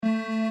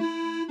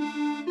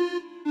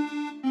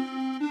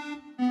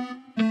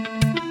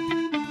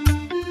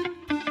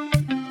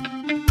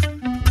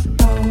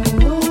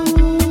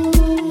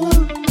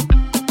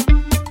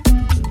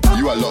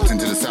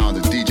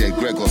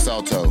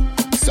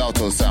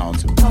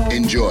sounds.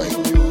 Enjoy.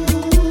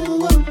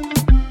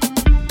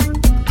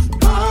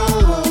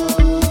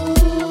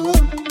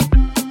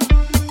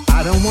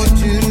 I don't want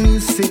to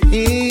sit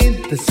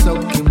in the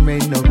soaking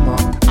rain no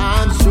more.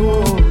 I'm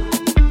sure.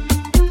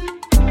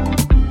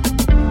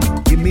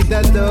 Give me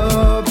the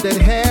love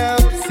that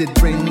helps it,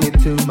 bring it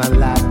to my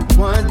life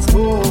once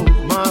more,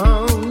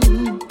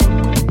 Mom.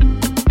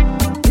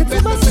 Get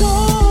to my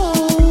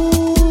soul.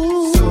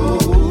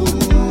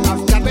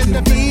 I've got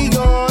to be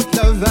your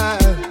lover,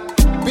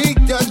 be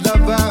your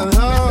lover.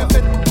 Oh.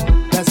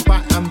 That's why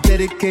I'm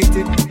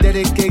dedicated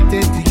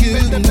to you.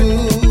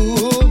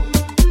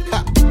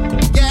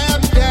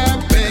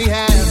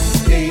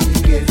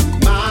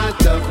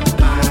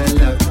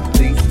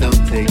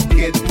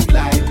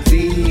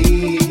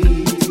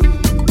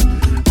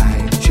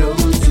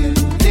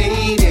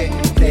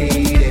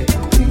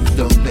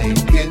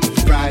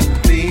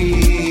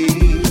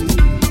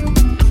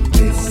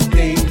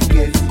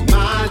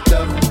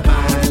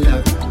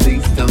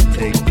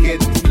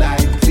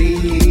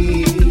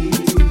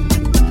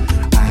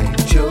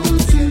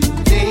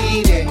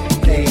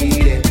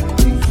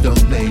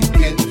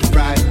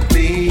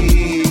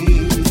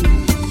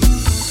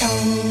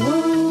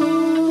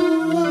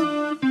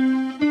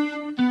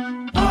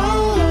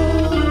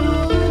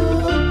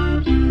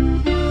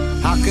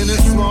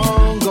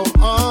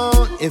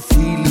 If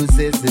he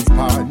loses his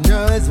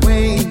partner's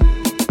way,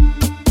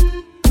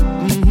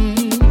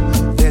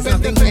 there's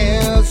nothing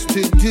else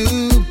to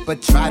do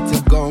but try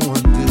to go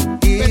on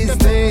do his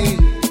thing.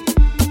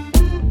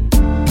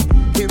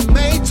 He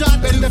may try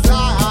to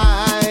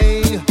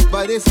fly,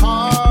 but it's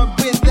hard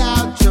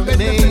without your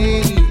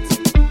mate.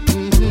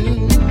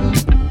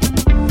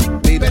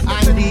 Baby,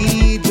 I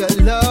need your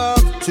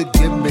love to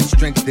give me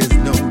strength. There's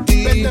no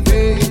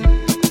debate.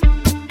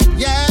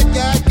 Yeah.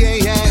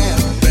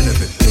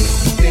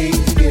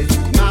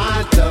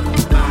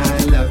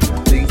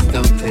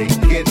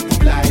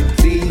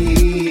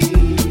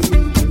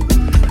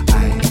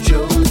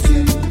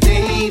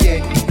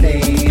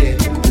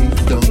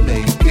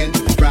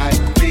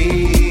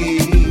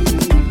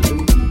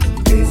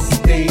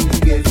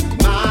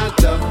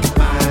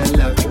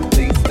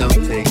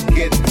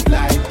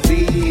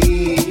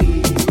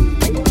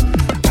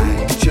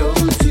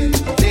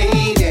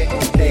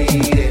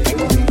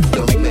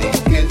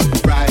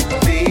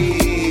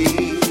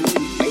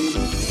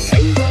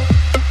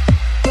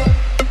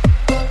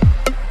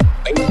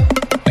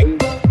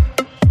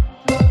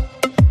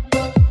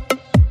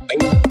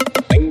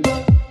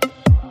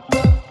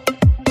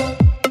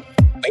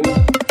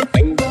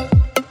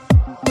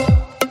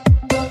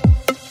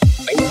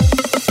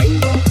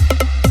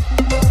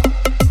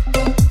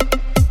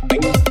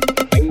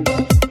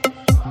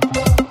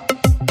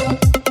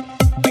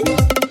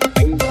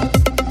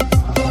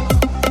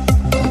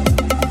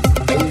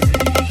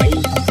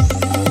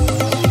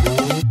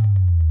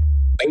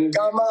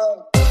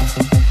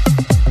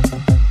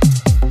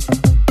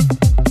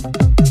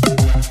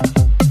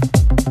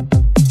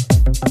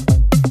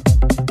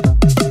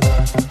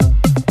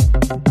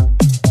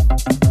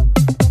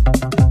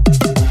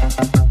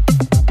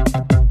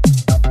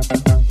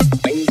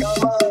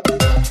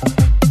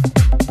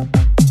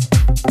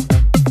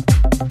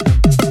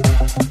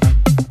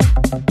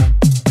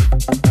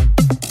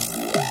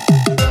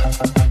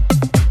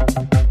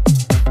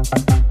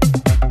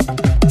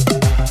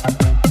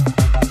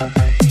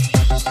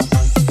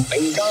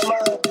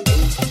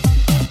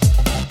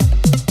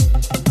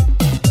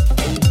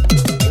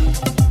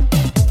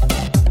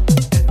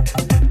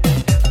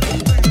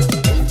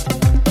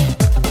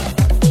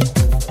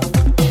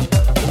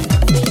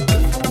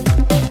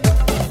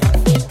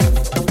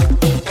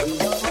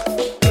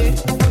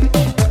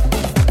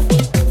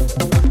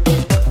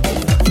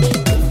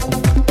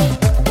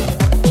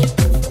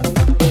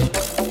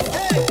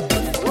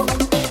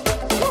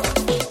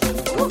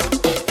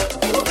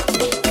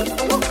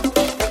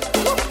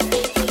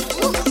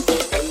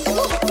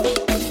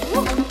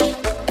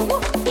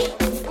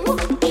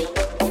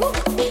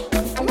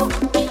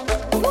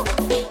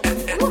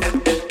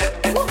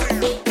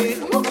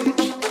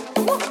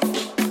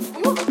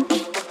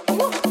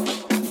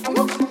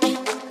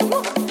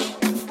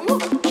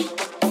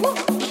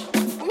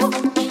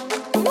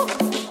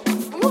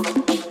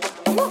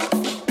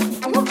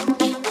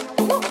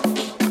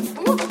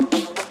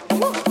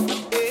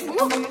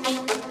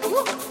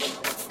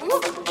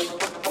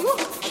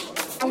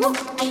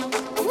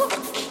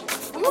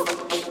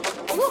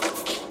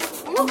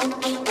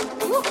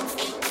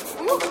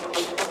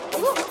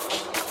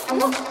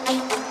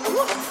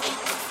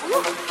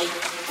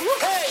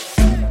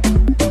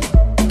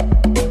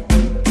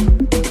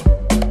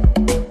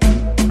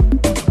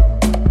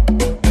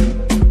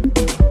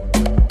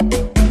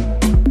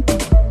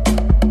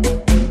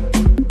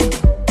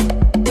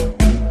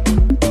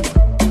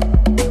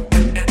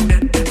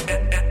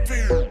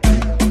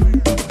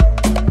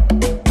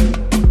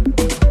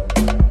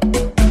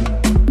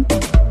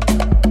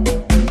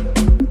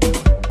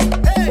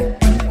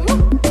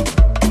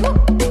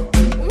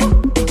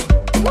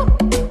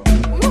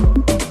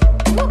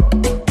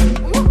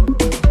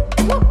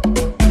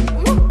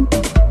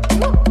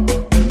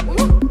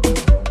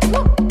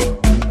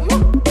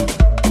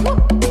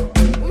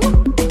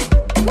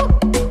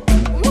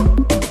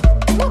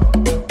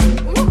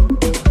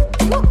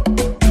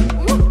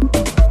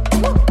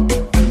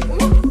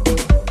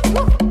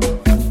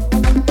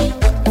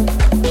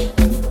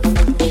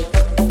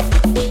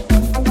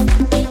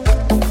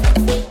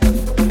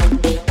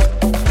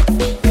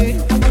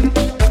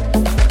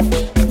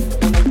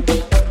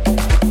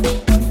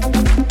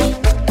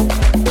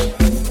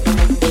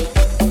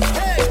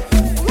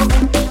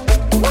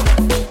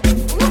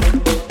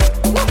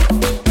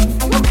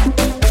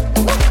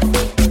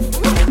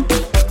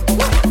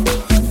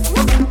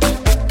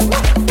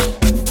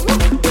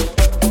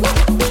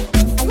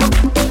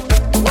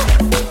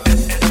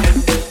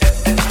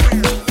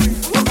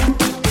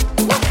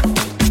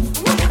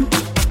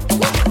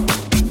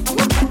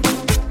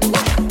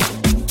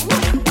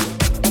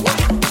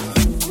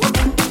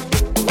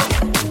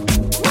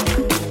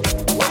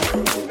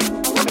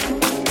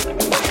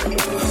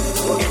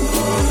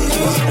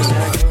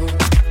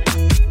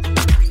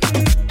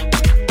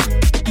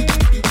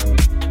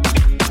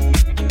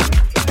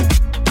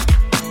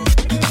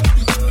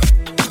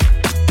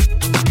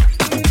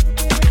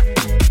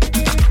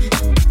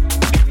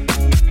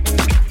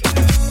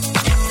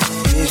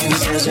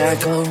 as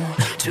I go,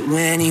 to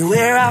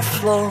anywhere I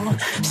flow.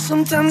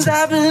 Sometimes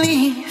I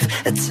believe,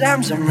 at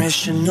times I'm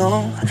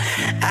rational.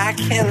 I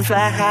can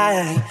fly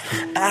high,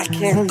 I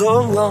can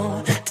go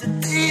low.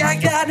 Today I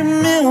got a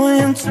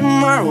million,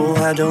 tomorrow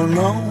I don't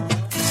know.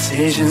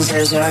 Decisions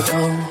as I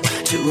go,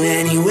 to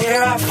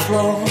anywhere I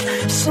flow.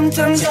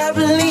 Sometimes I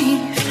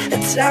believe,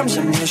 at times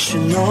I'm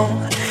rational.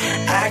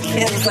 I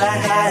can fly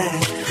high,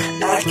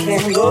 I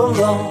can go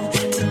low.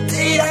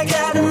 Today I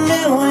got a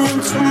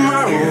million,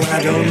 tomorrow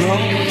I don't know.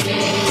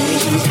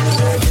 Decisions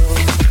as I go.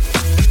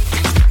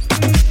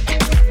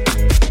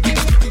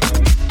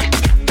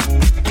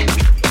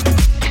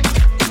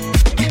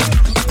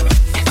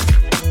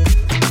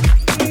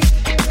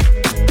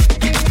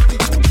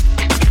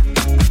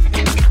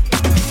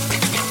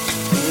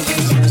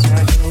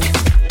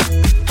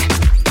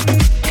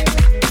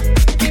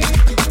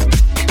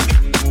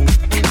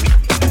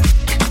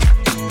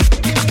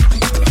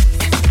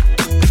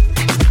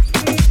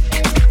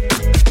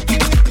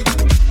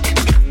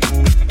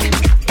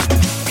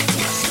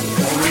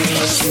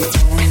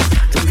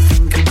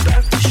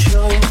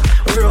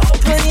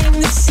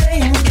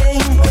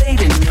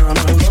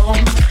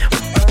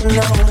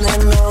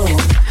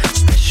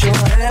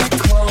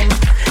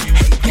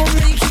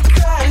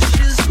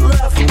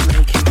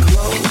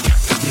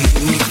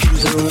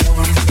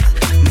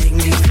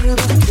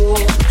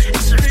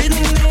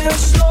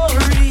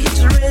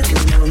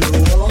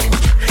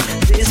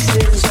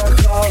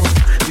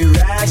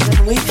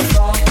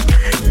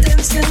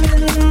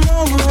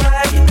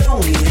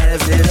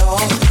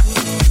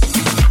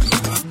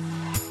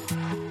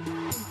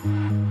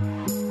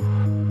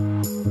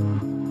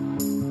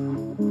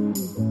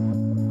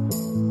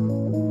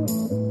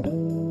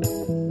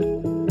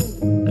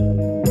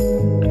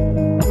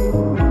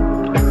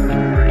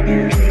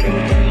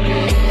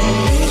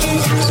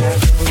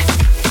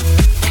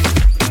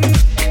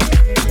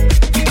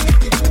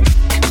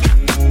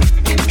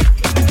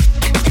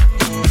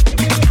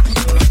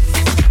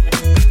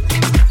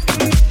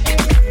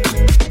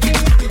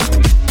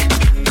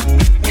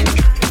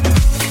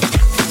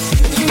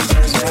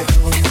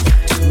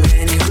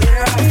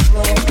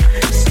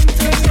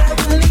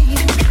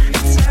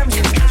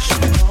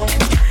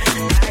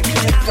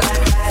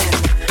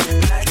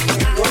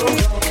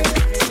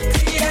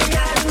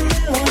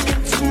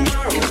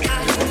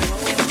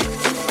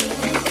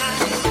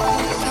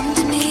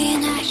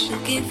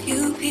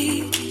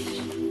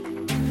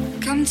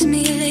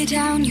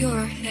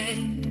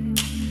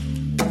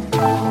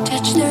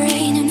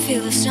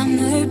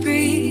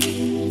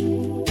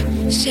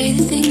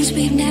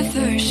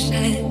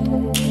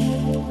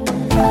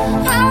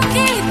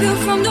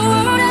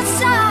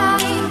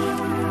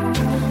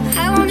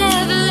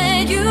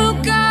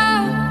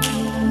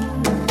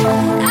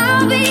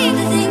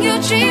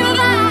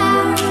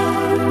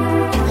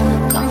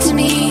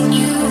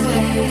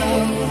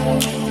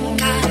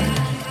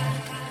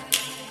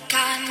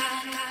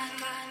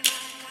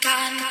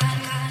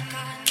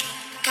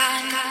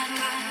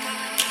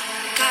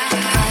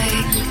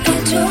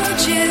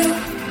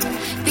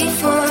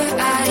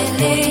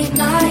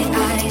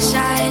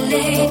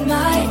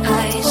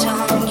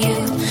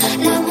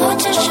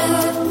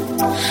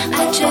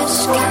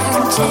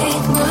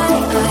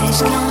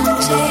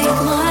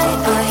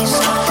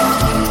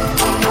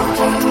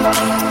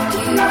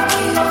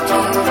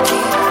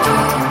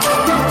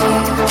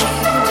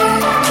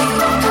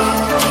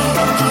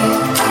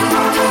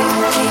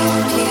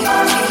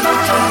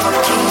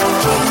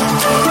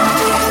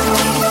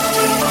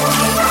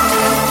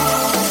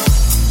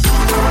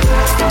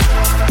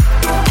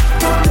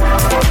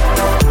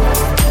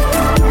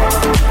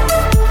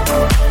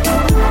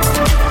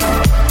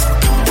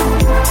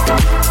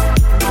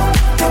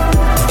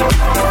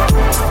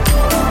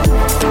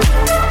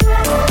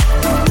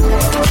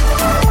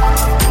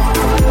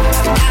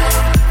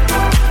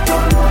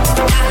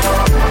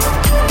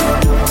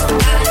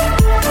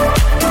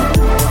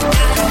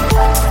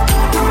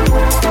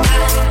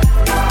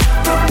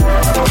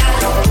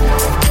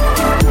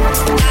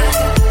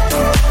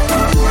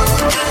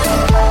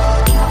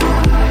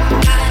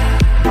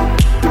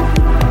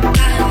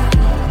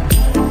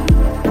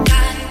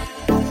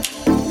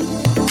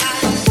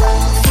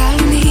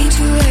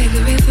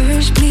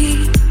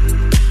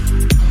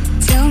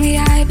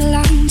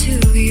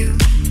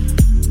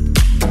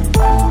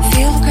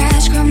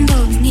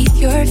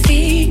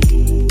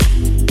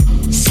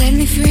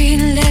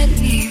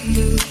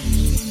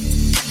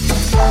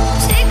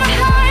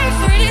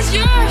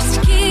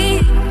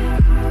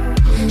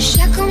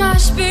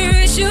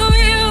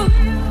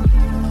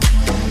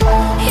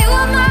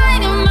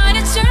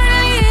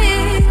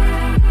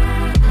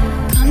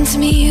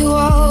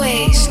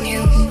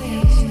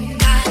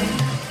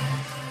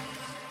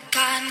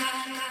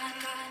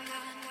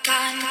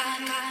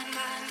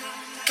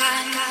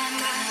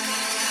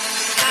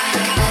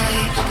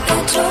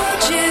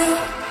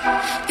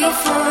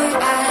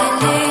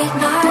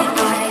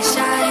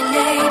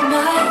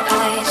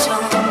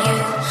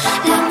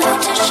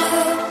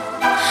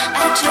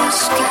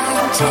 Just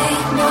can't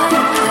take my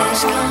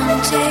eyes,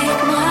 can't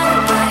take my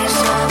eyes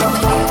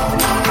off you.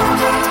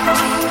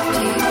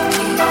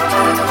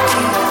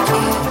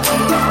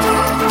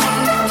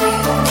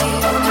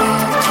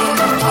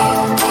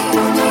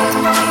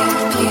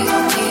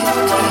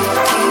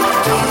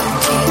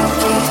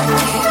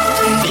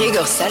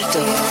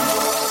 Salto.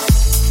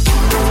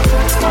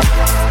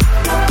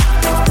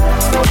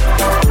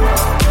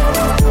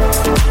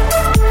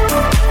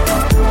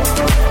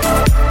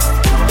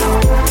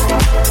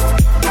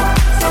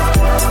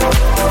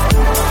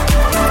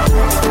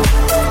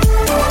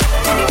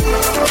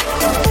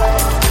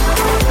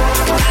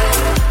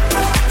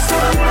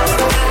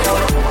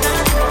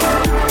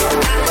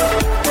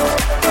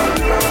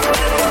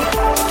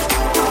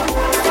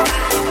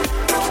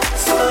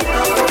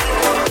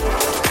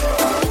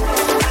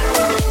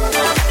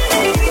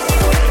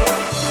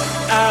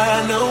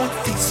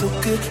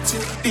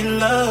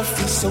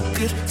 So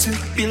good to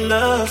be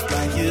loved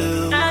by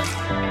you.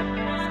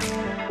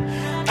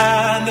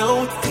 I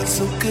know it feels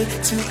so good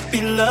to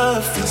be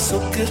loved. Feels so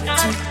good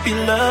to be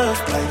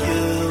loved by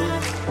you.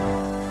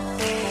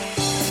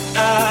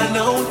 I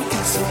know it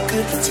feels so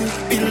good to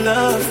be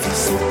loved.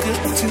 Feels so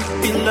good to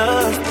be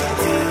loved by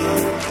you.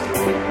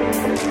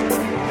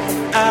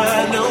 I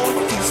know it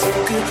feels so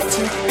good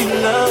to be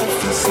loved.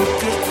 Feels so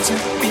good to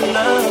be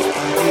loved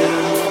by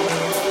you.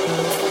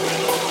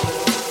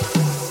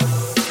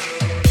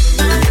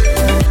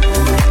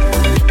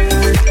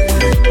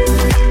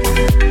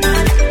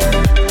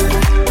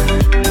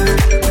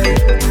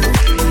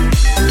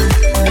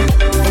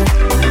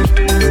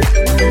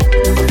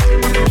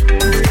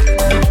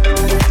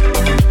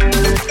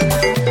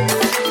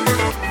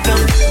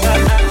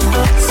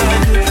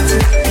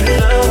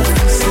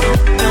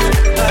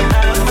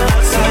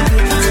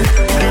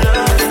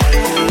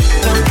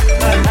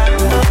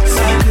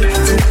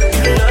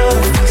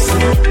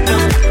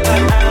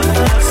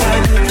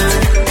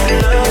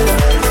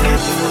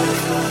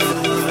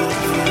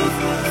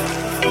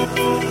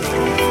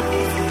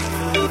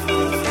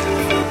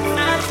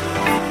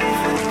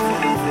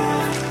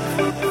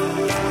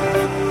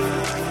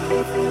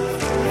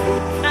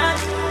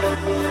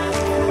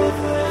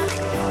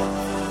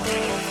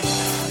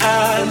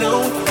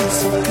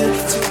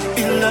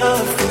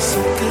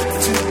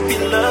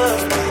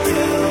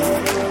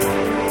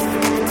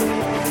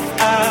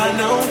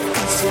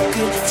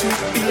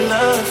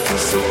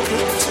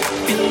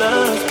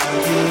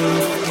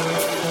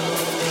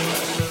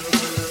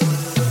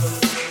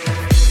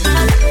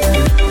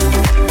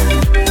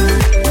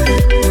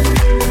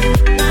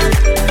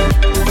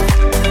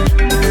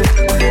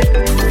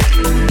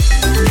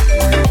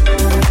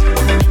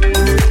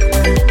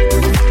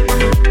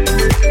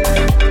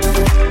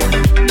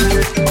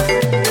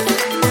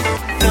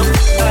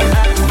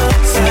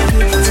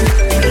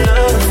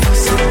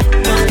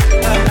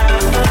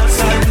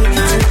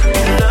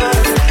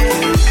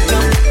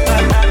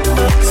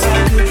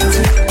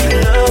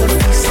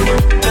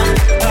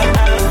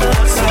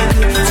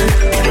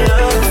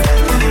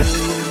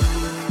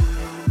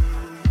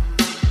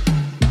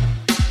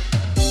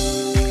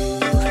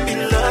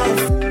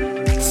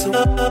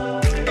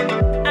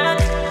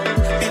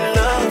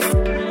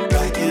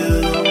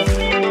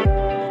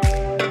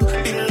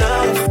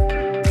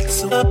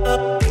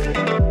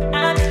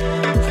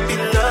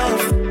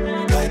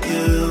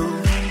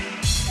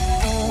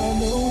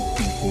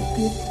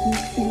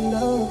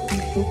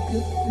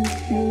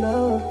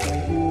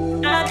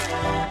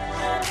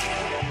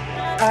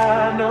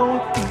 I know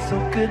it feels so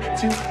good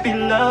to be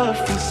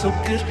loved, feels so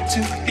good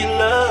to be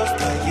loved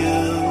by you.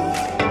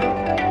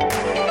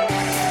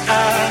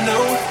 I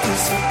know it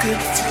feels so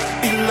good to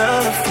be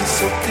loved, feels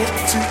so good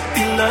to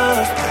be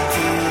loved by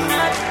you.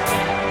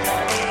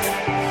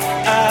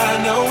 I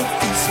know it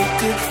feels so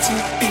good to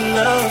be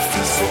loved,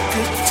 feels so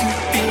good to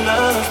be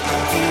loved by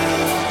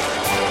you.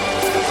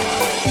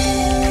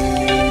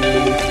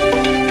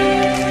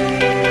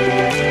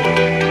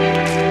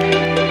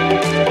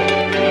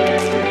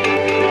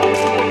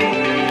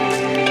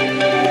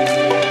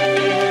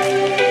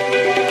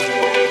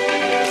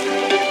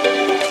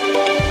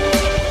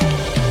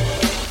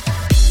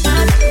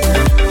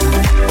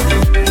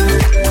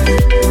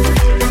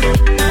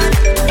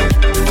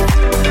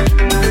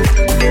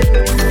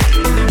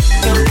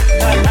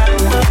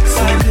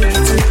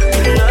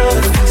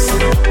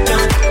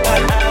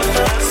 I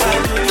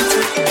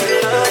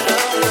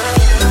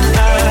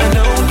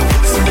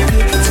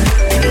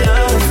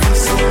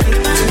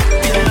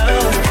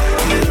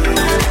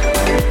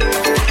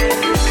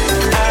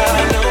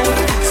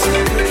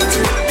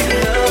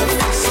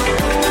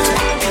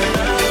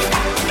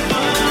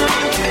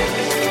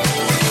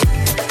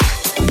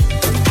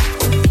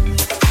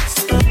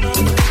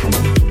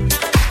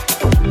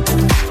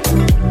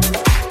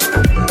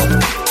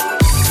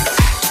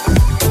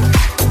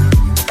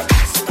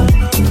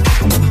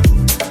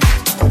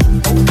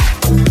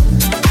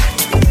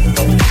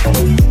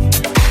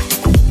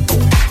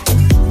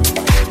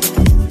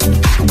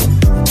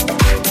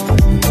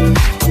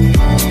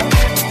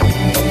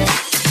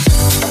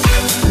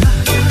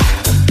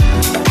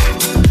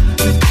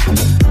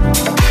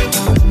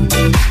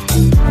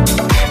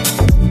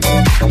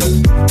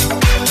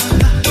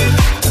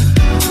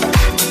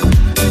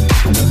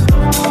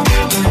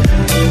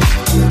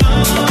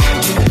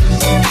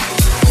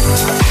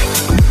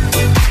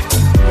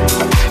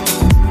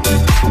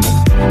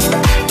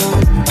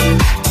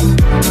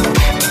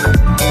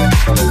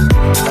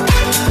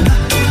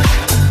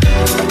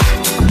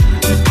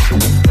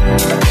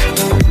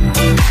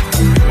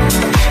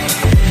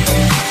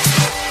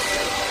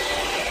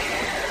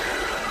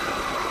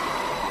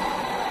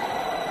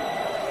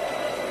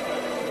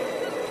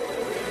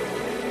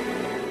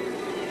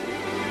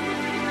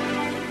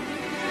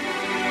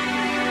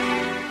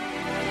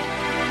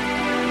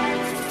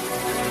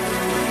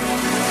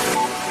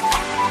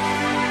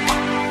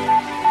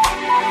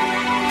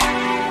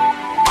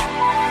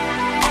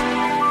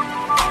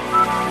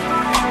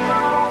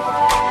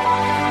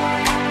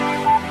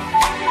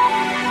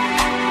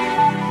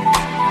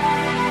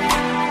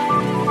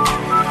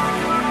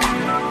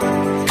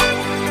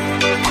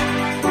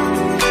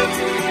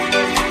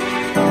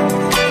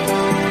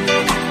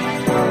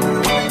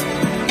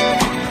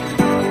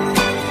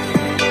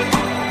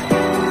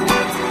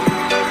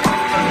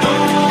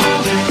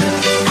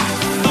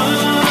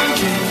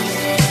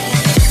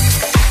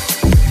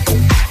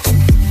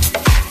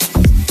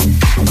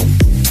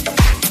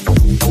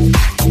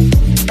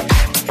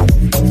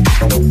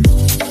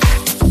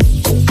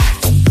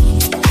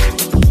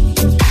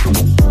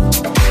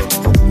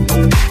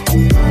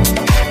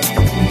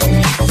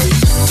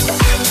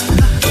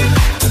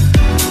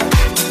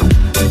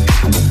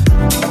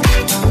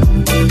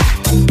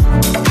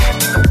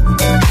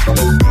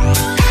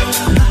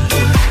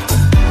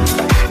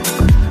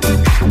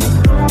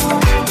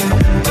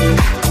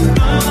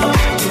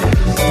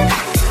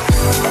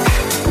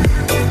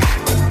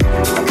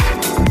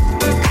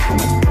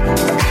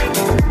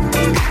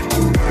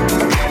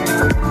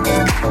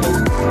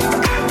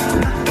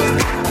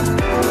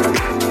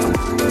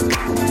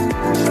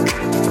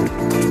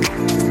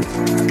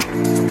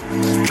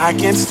I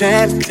can't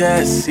stand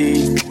to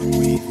see what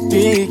we've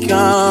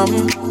become.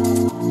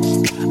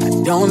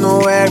 I don't know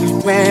where we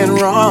went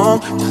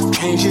wrong. Time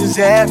changes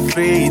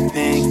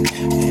everything,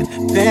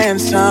 and then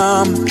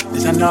some.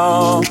 This I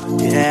know,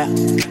 yeah.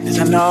 This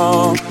I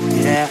know,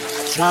 yeah.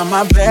 I try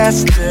my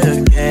best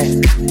to get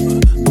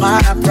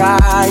my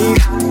pride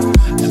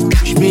and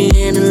push me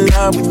in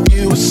love with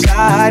you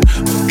aside.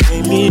 But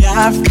lately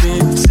I've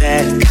been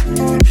sad.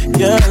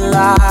 You're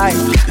alive,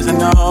 'cause I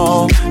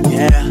know,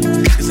 yeah.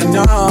 'Cause I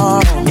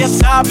know,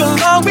 yes, I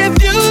belong with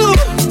you.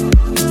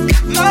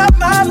 My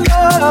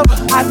love,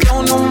 I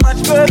don't know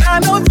much, but I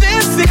know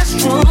this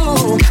is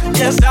true.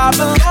 Yes, I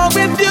belong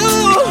with you.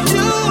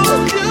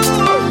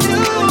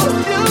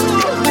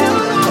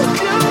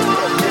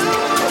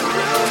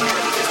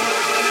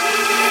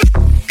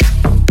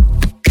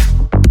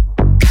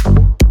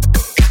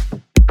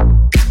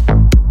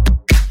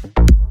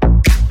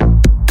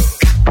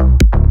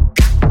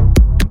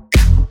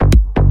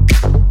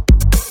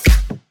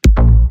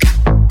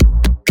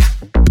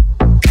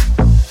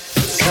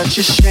 Such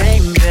a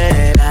shame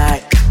that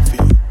I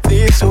feel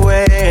this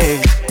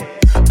way.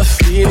 A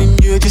feeling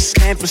you just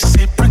can't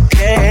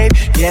reciprocate.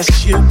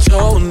 Yes, you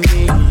told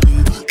me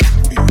you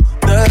feel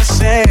the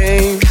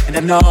same. And I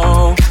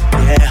know,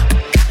 yeah,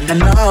 and I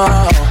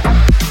know.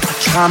 I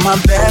try my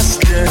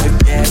best to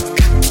get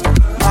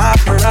my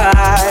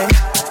pride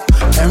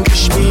and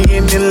push me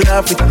in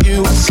love with you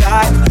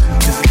inside.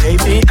 'Cause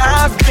lately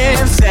I've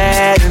been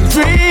sad and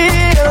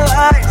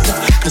realized.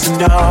 'Cause I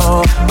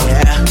know,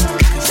 yeah,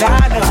 'cause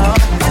I know.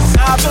 Yes,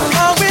 I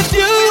belong with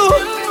you.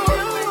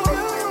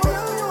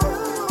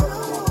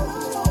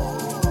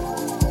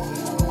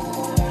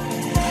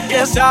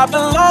 Yes, I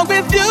belong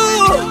with you.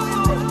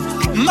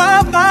 My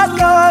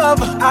love,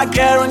 I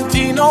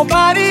guarantee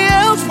nobody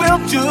else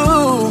will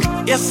do.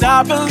 Yes,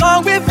 I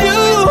belong with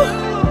you.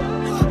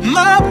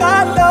 My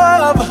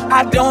love,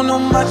 I don't know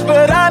much,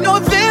 but I know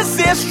this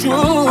is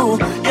true.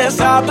 Yes,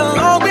 I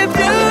belong with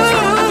you.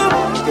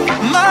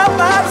 My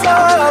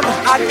love,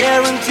 I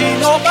guarantee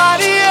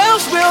nobody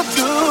else will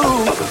do.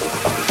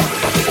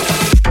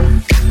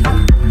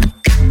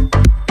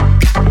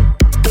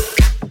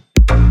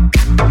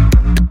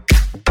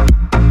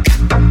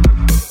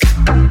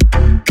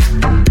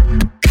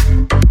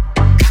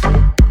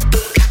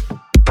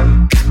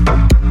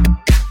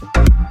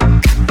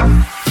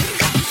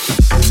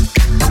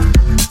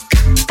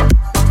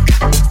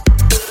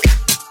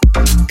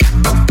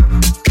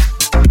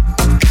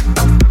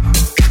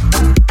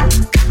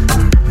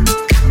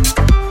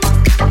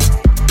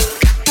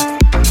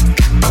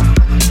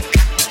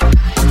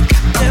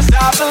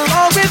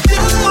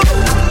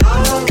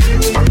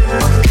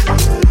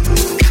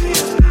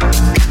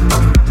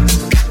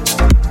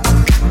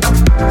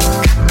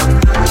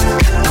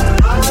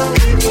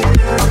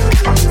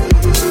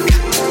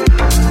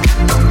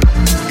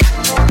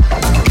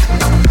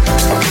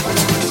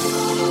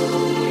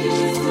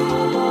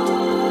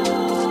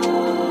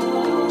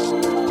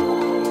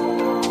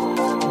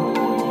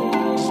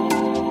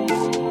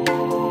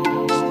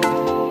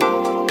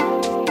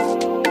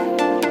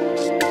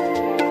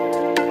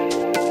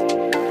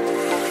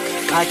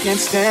 I can't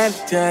stand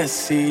to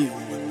see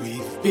what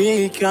we've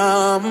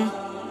become.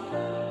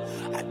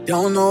 I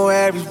don't know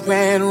where we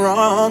went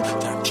wrong.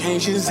 Time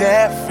changes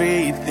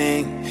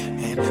everything,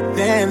 and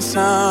then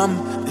some.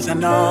 This I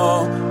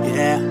know,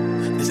 yeah.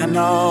 This I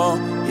know,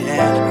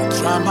 yeah. I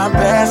try my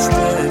best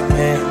to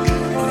get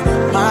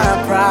my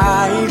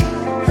pride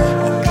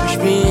and push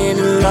me in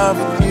love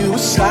with you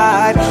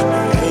aside.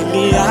 But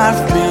lately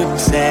I've been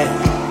sad.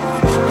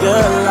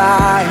 You're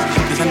alive,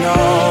 'cause I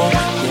know,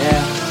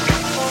 yeah.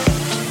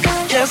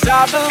 Yes,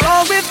 I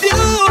belong with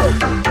you.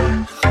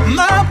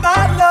 My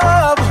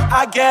love,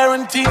 I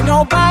guarantee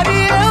nobody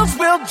else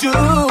will do.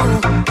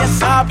 Yes,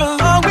 I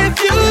belong with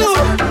you.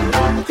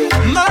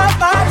 My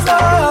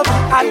love,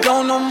 I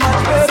don't know much,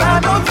 but I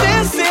know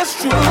this is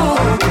true.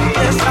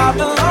 Yes, I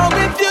belong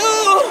with you.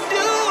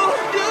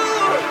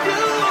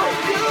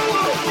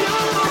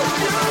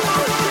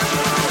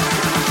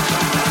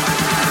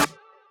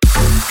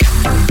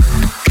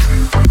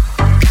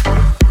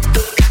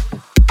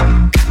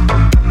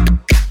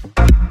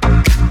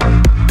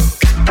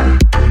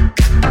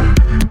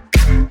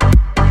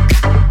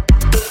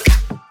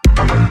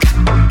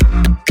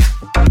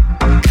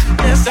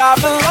 I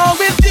belong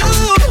with you.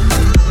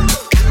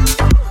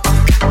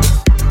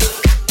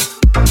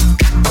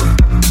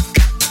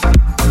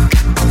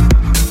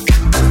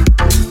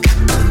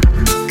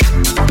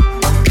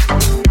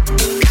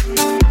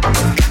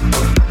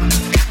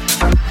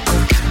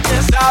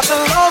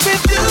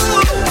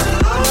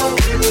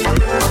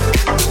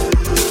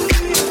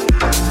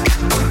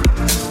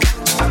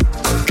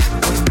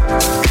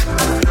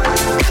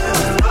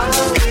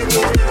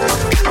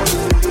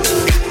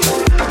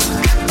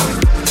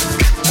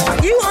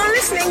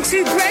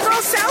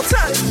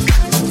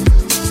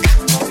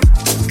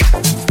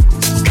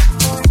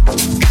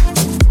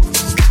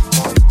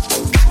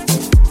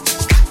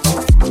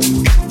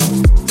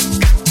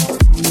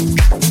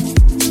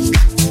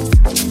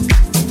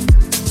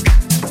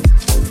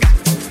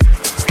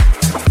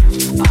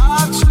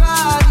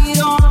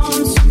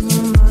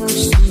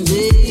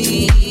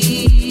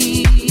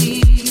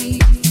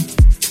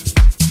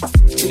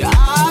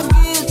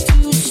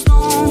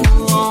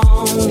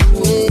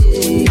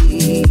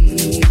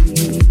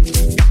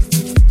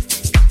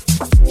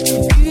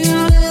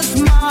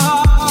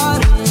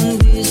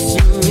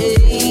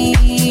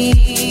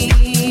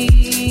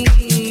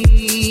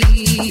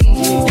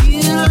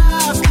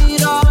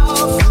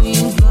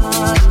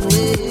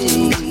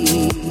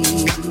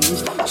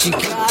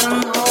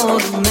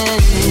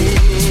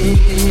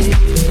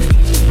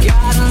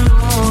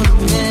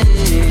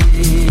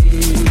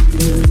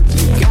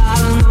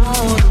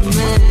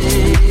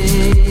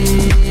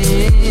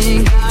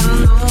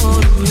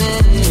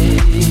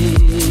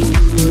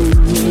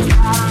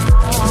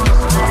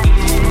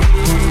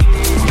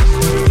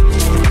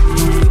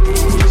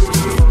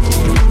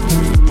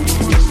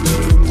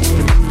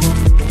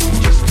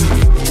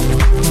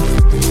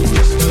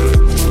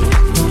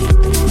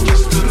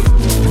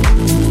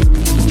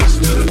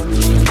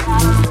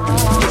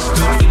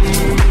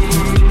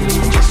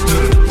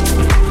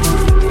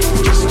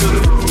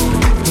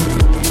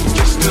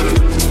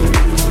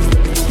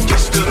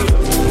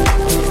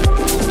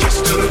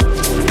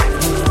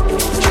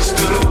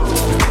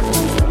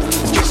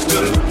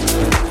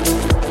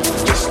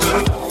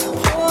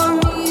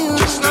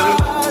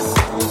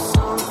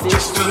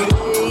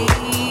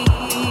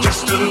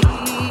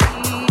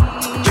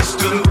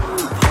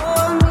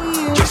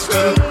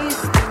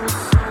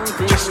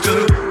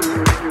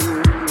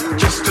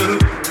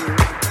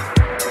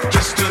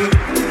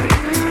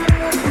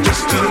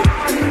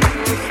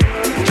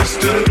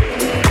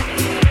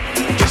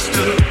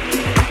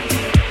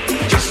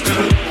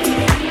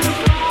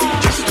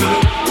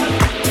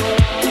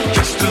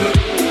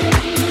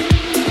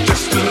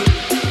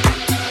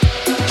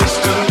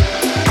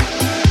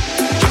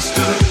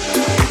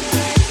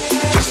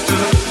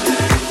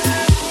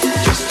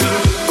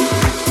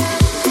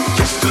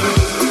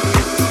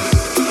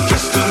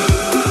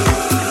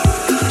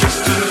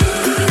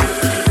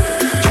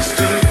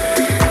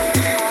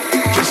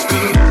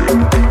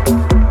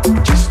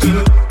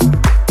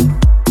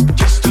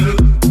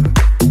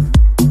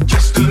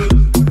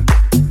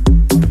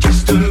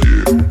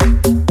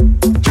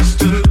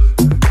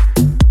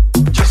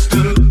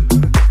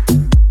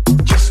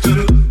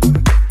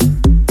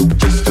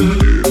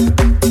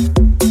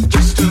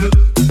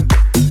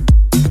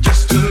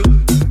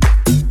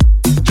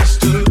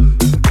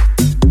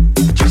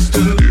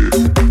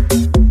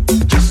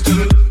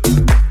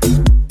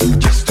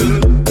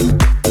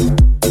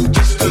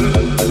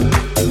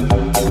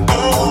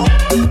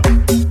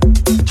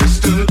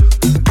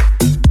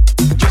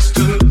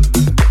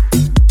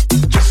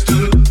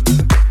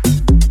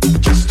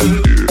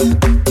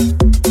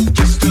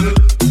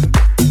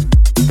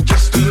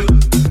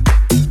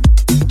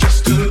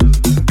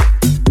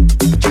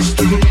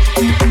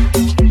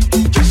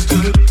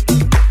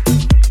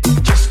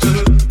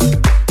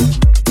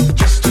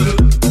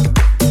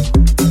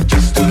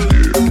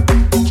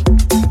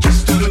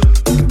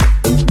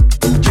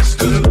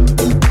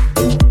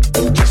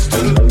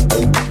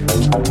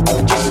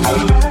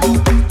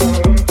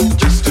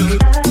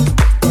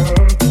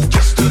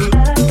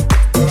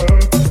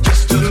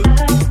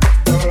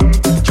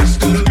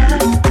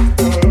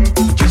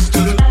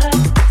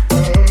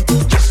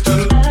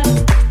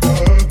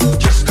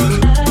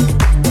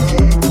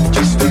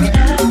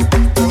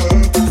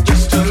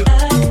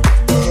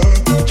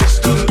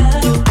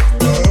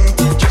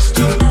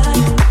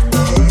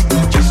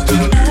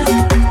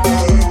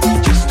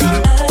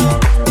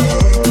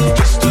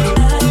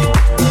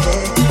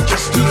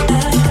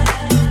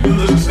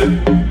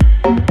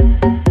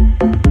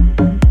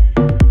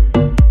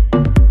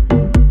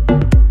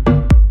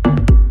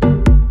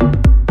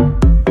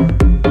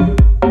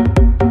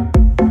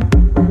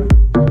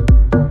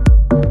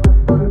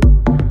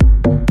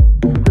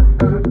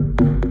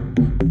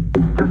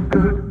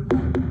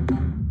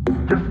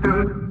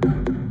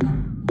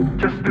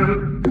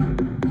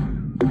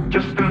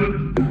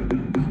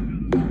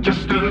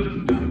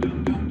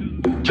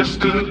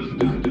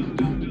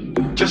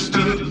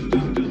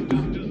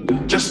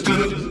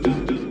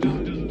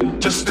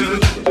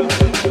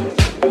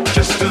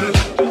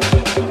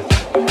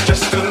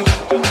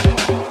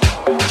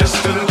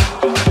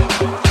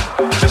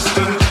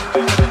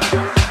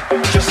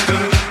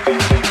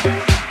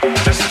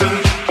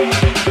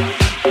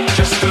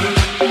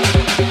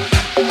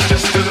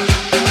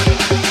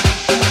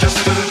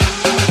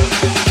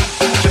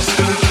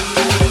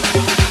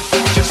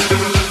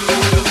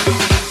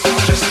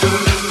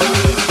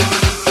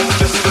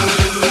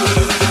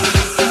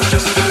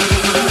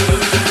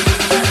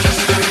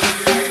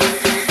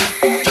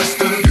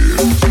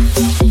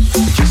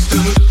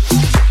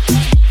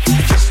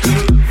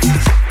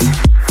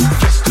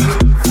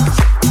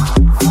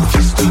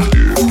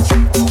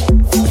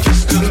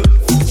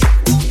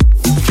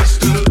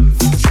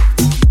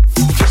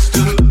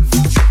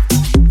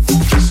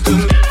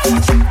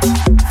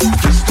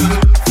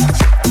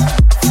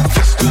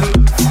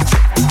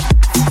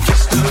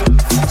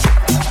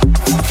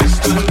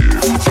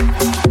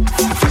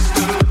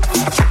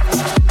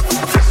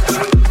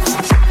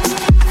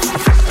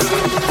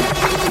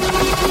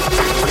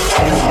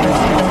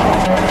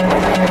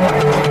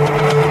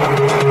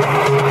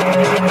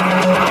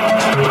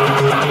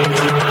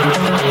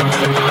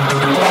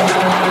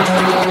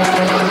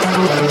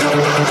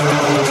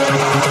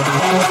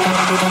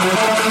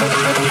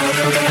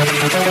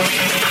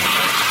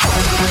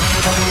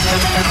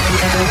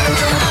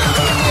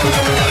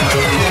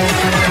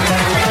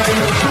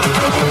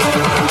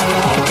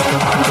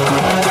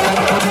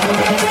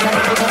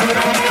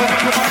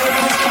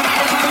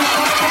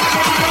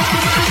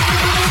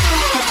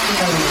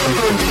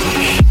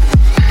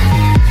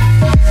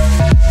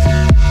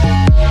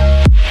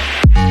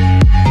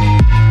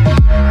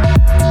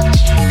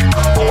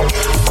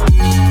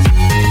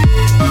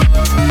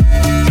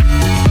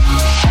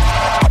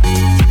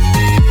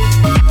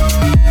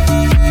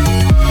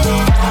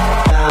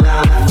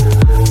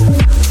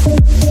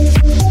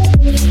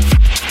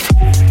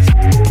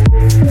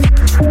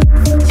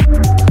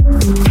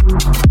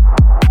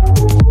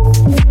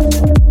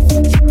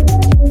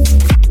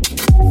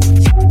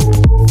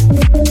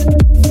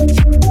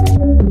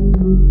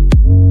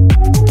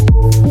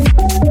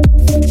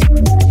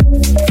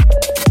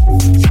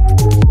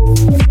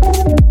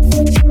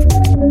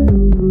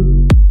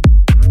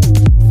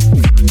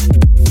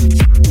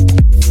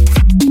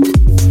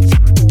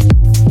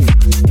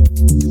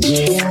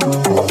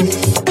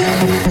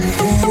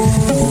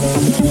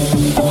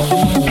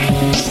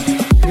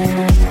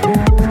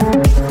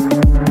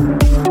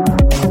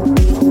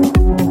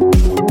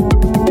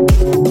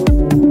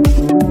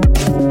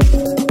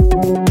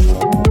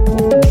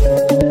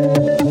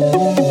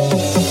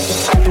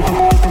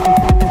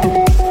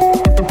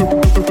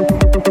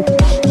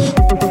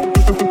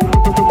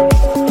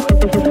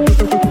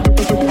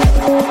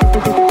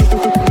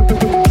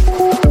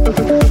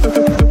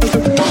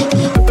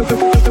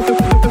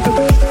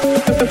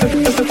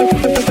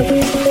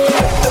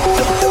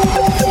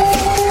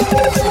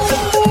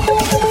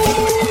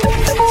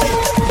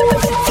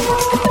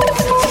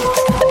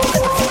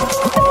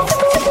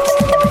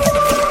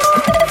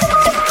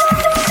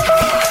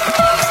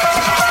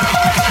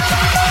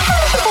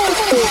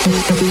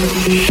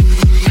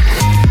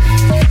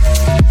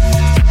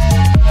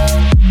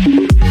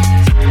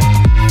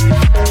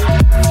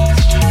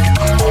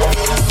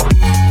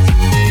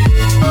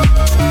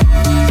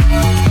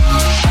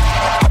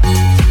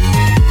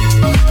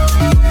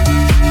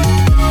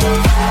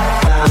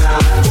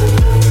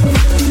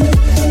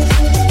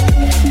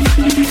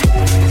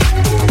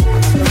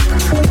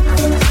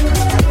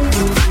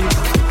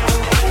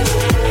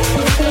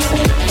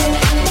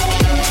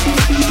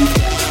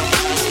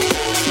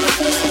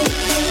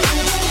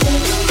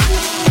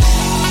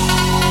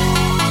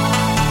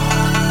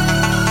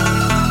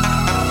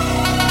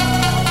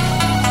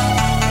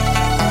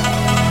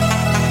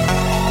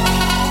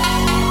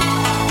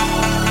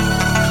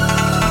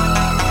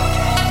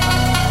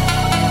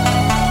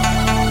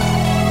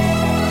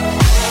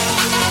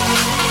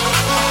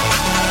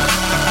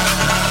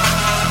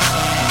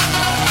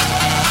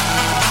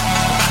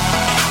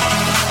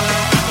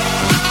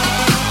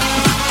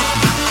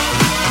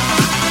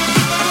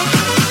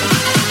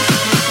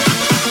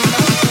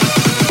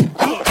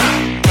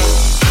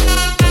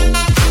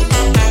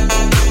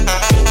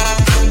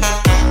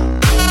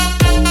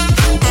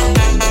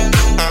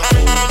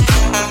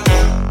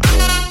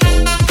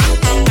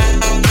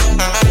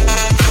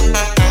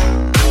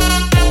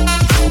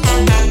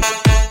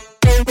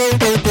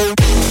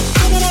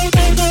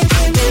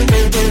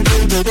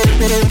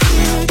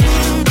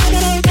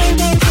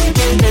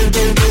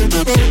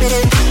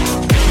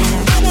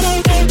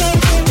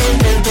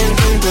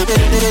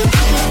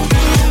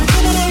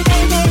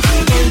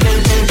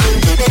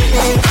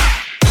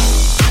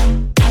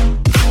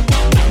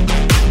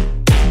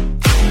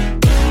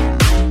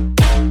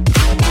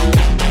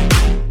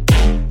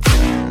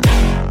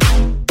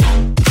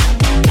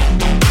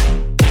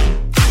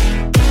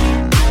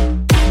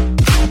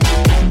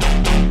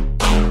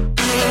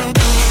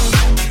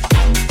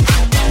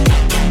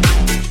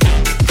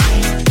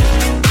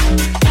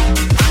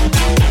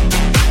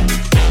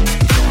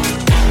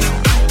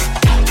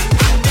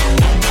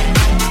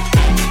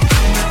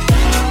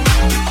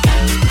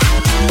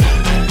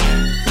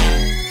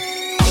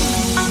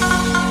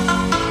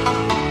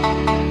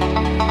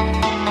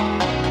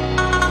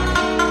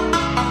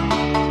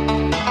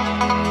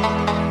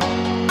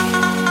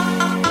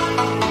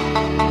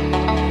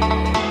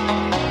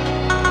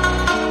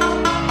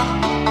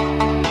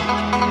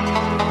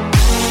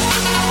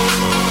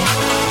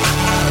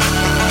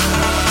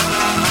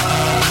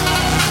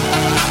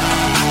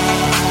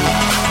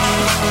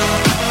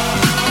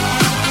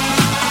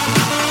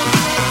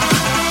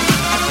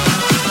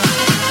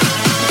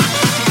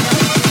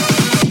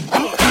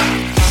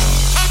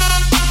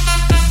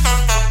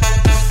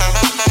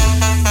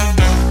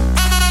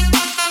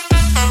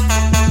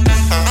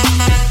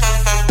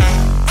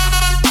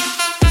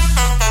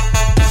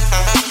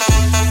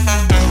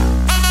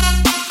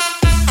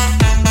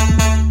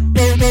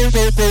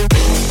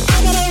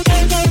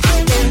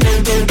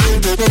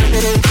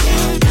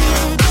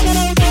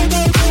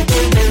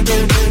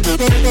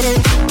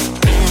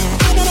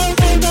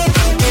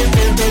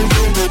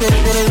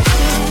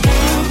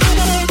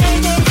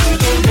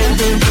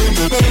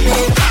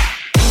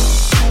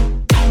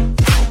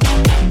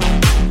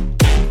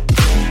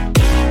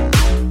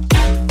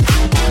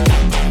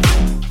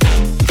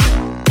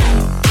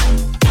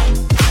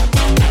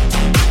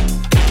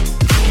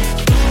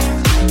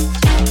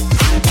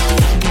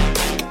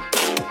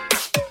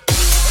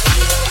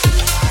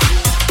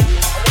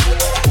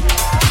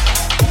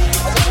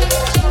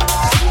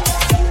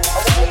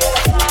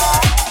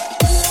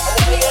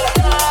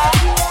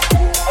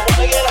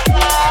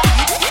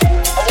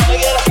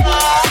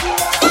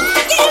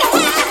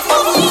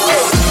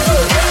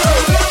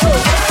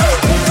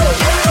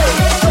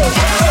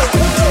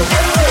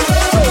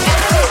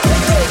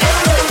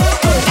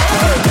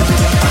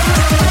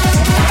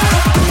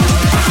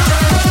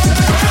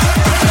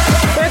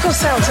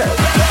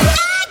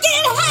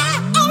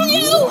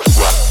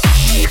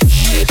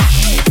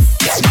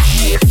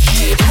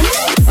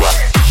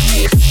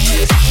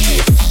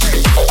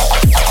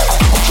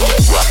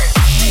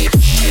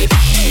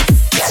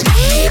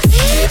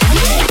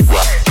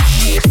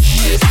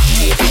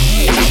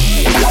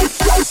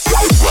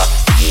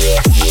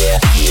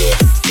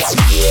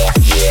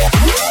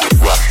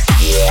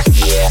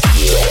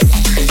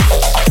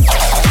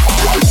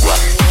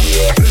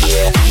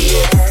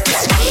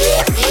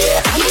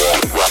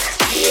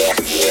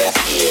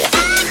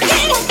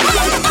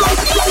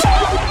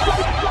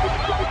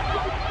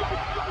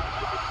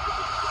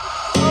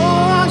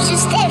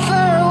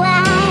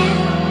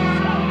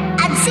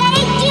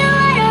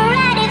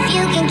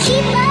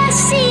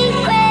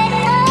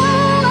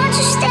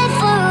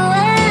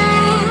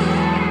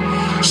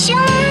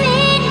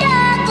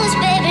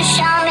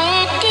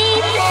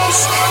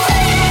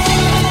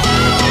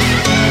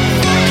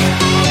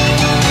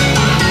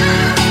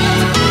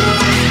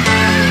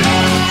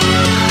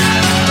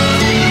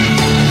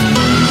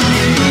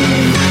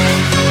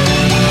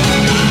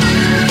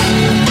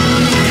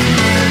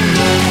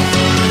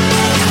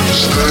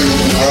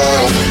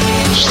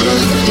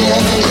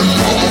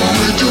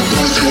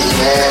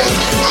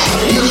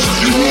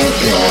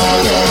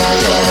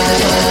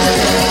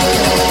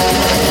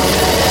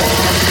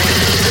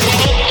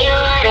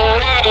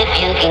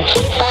 can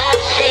keep our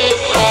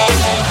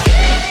secret.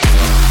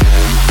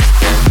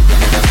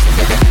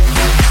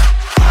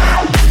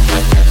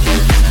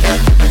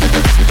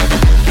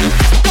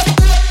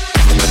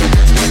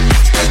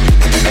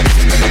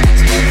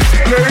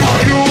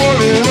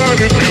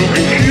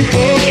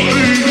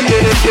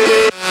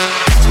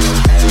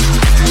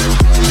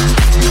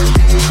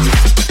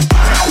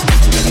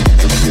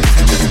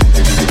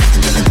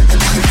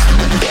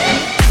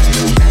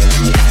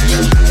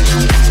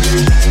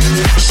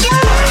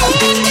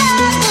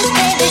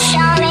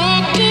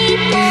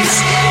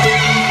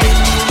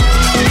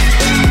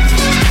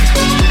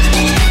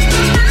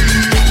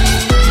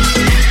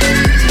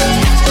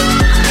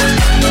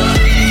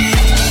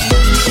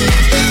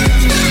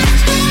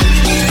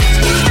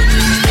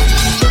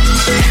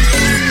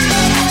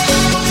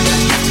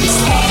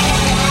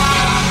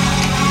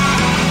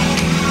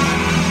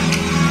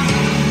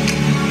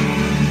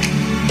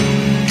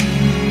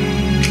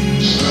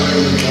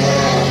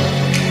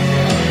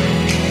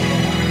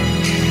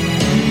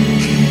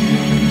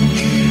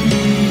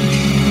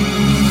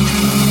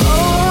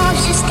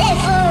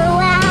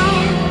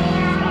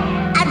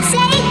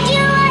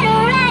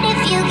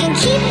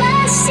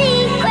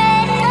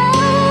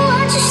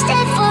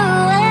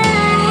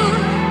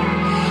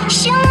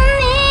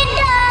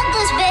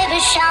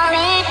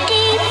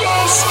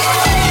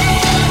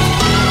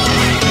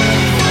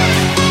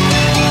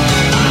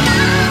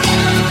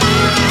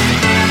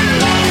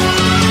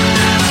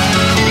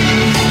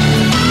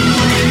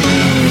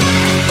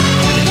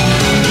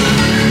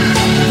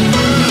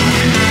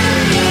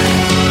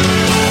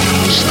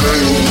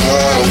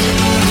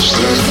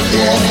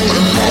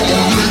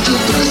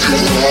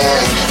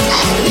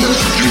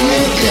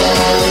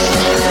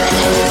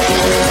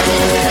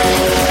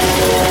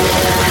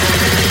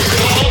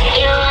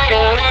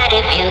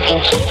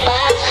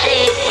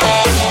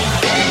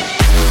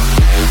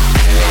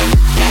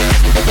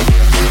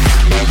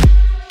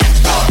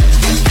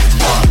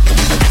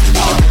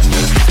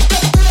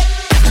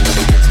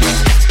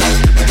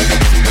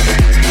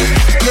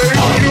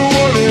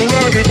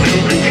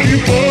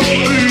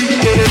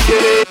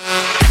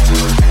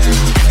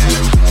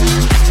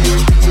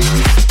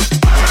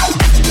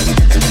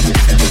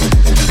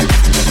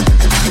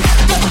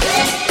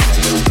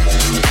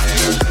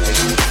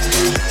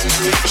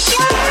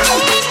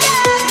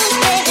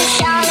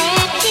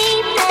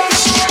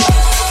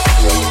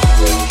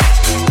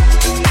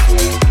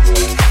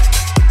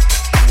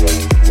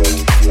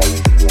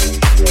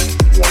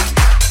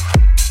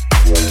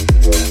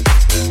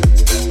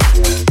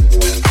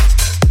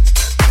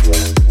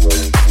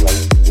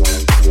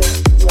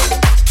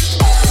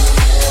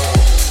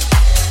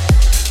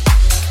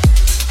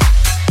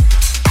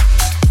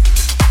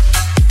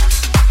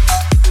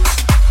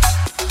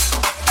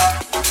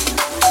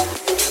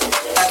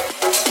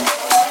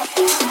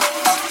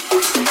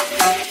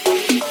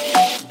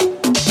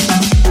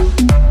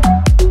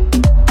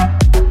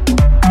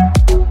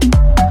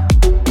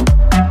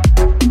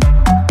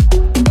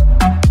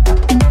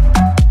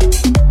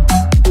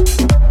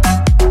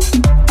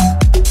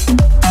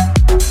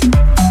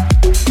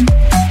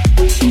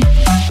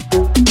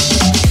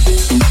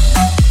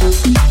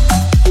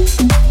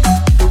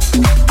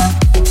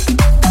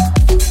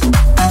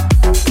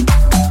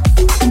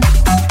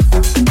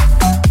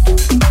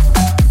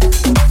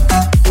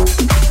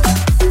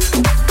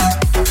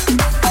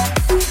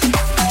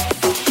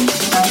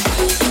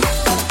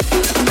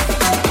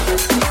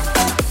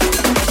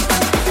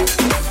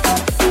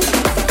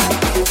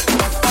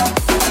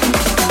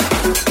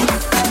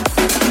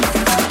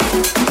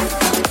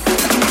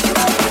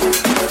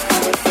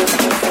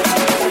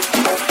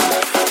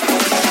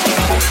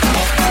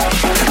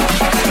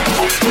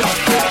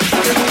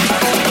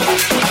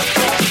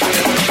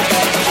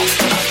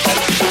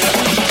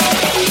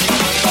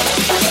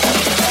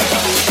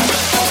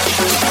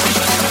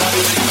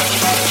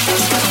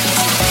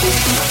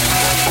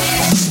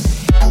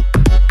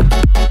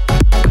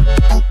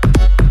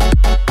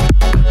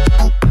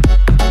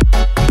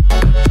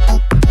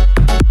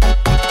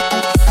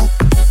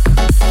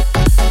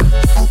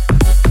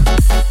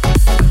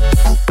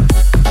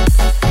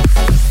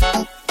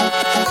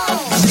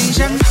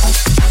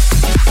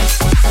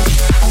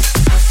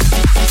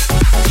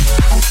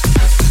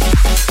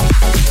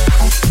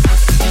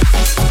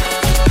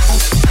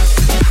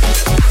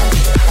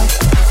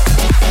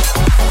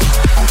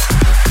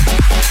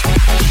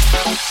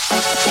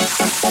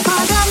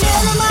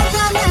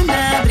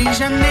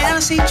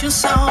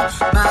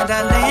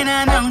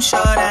 Madalena, não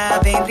chora,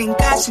 vem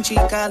brincar, sentir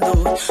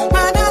calor.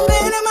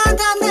 Madalena,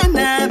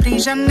 Madalena, abre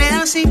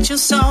janela, sente o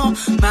som.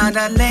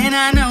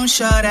 Madalena, não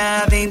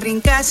chora, vem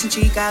brincar,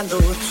 sentir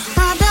calor.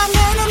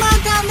 Madalena,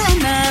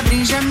 Madalena,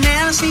 abre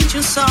janela, sente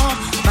o som.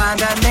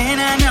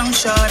 Madalena, não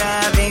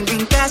chora, vem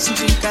brincar,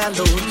 sentir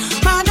calor.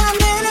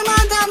 Madalena,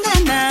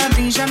 Madalena,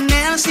 abre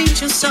janela,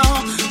 sente o som.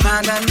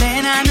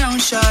 Madalena, não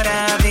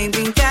chora, vem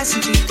brincar,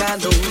 sentir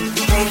calor.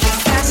 Vem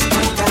brincar,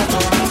 sentir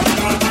calor.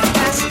 Vem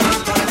brincar,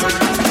 sentir calor.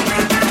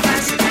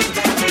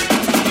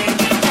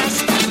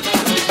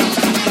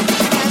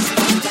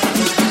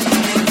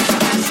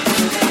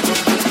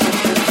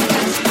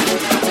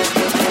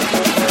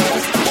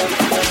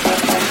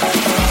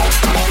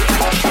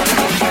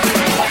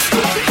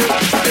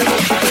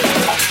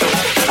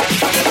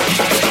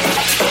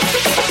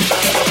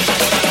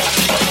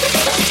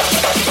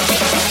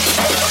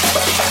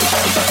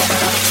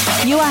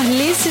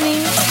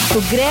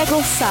 listening to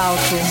Gregor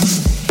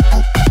Salto.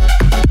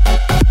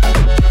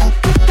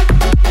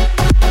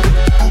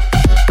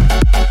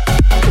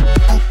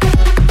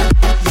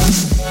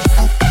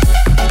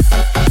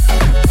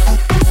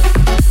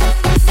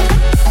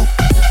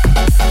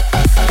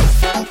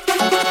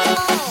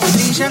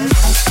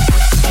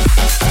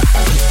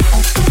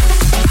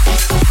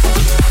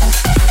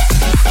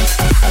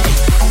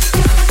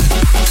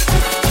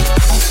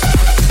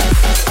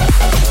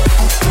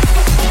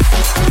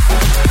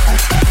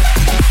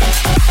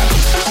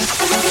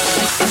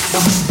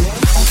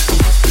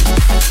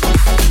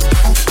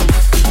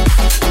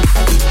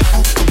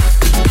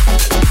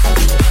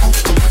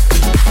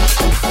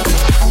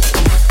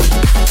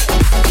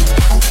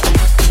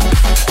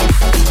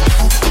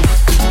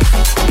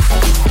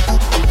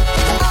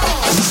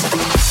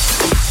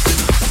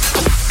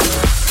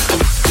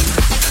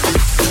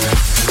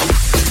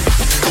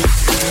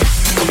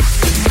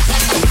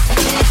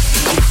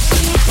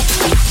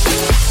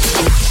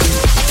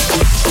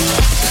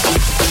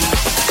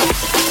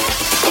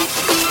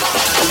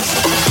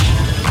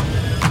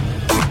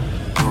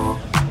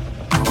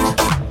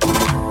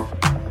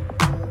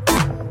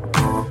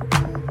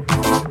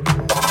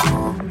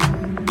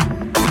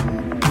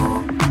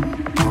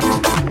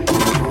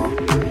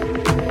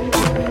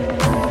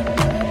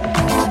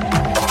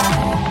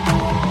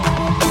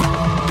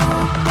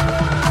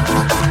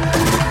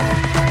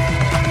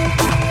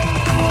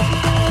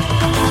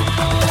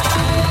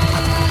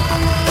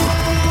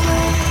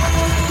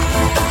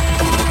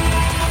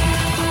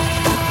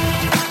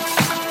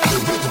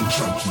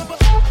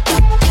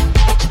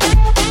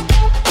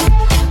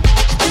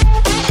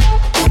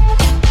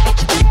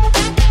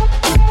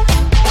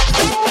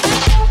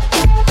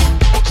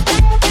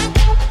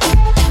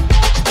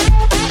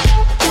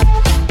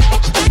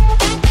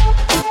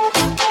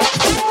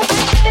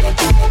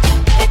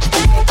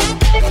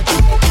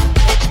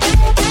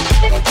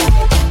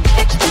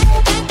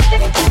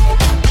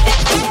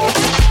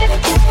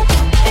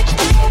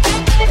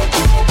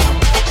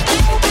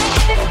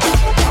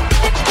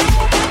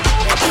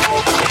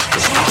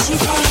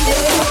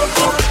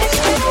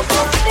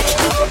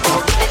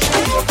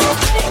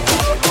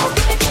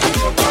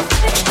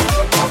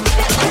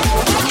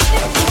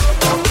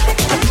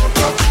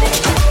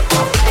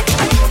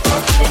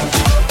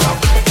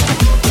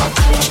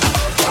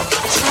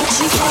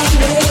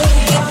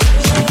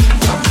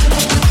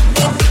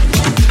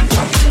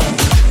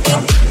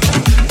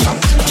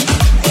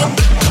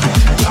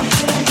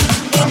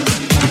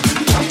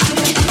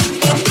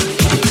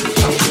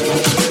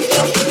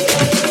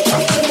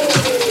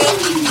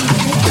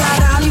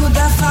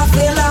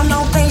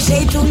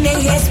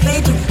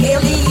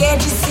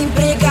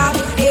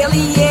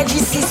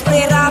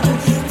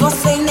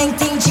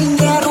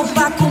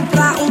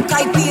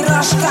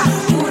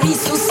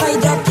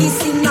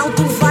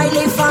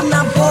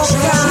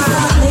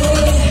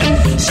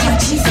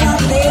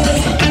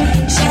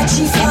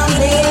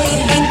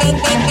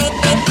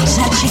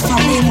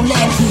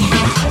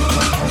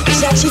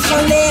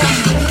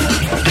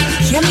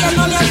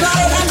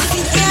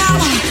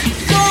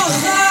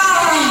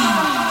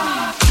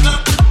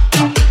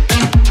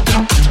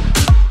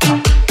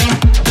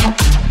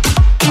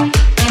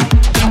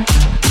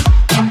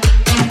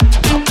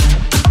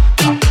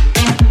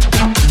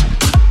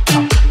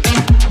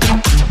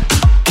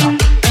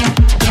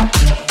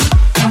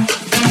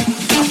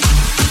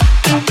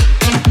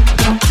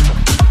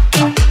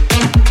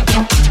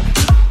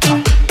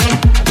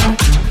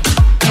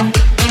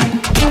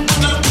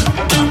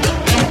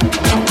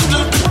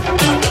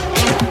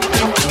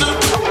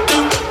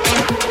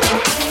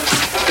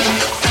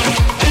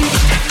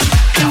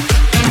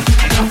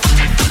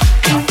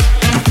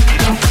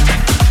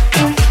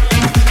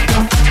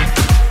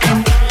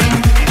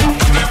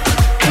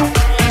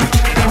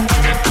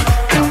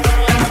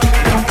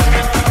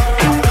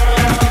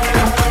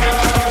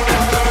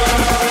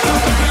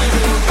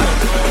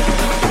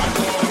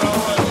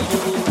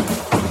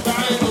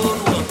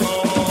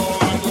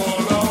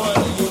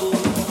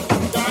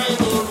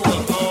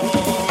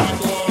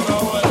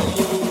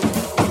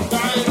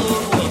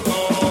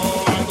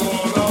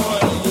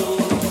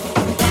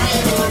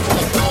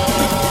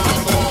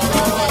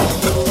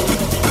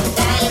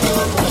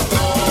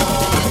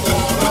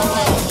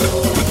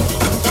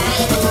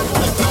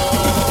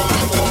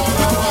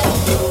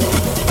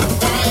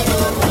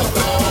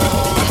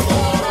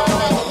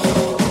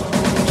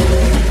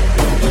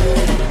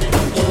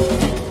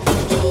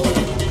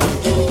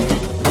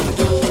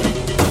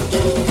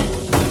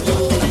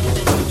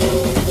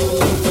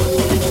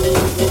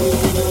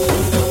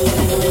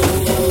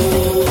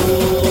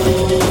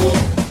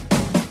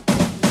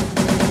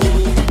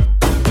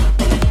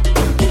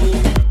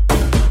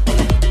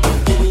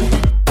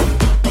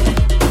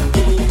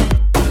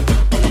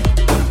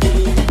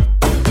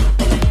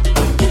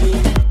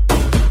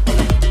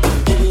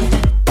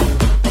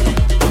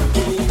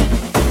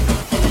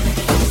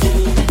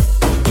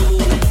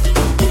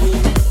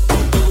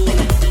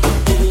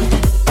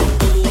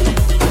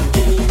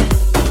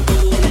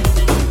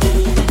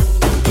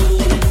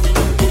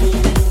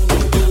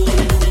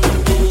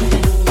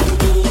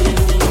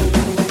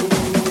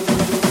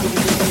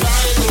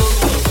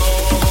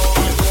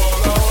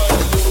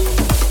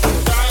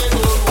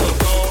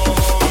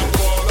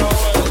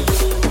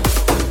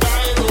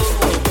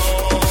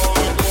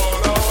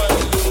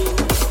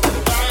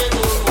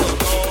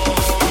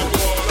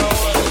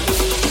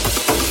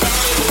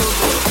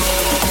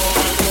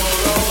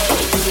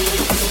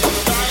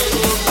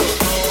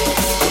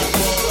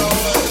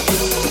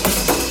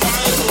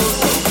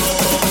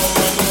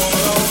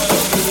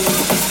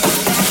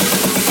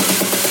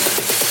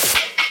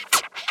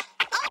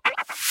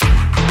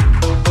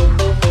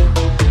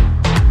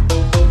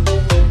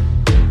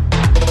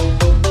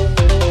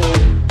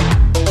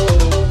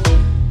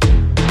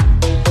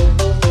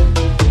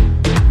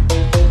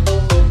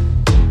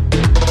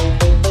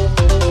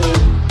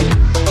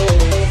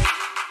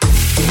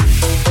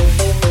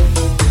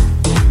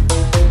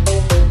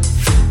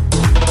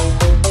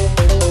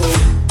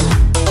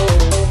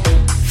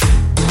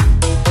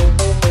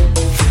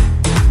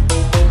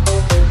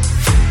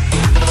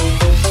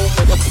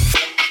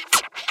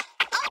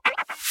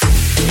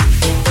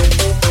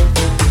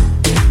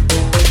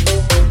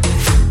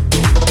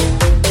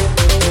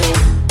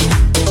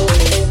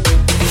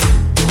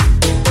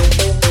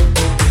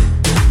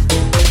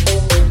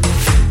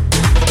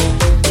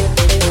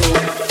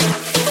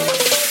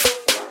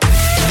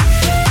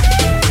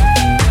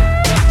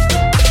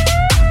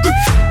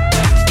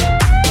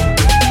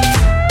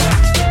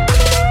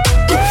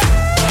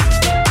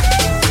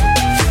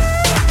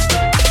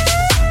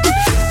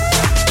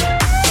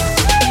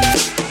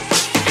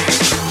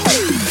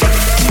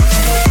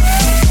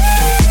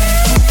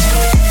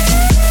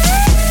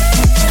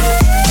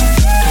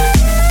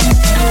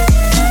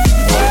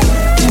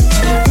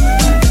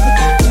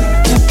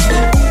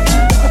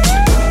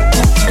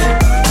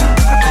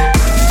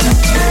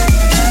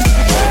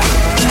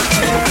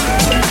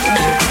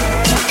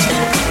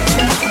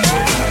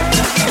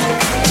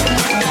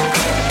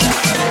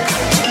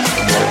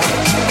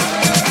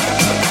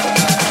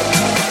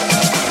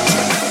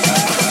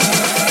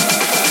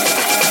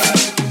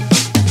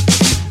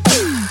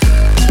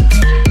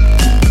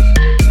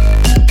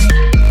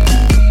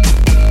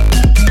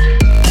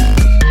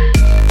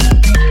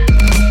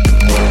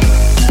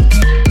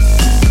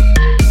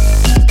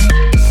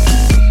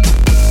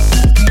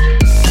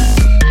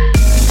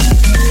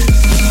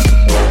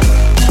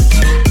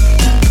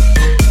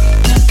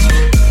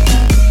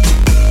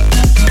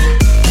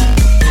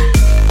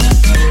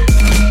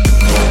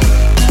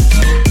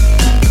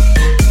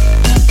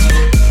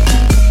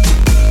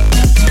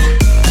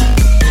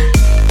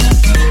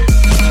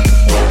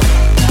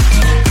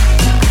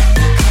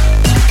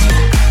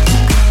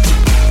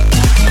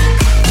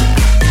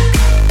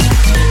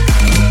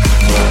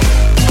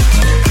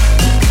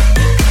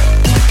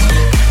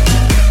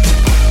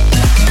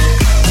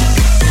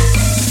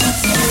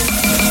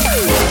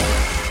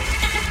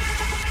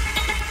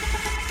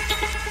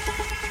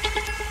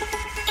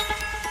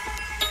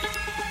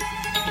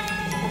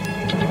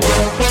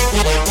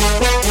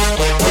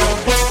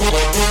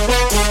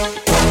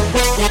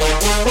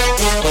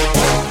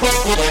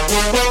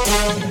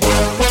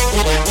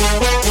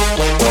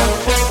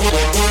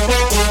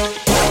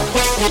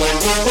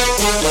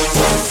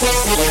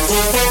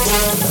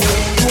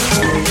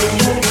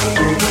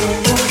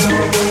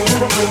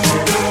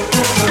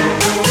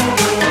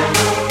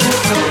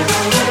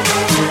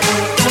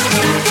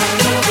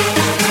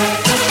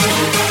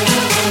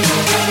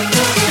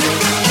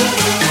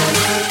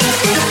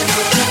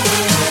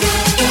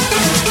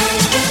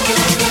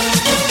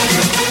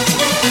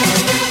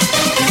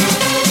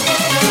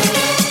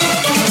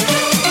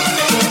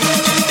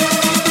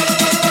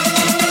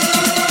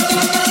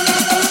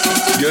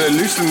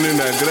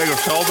 Gregor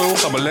Salto.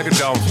 Ga maar lekker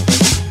dansen.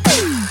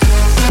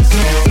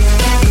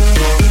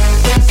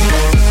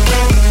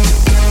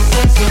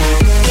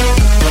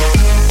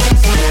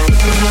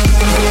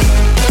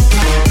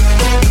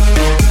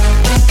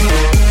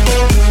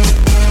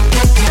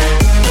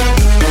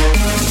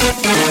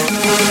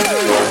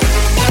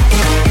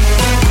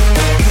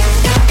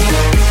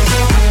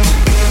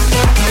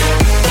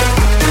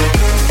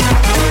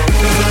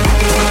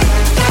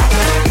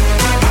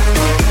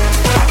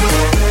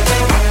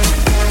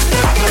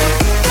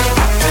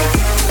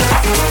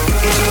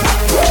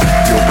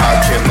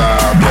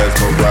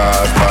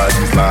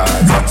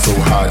 So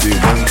high, did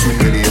one too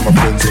many of my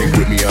friends ain't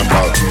with me, I'm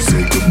about to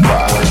say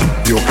goodbye.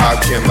 Yo, I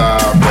can't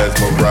lie, I'm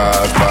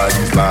mesmerized by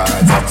these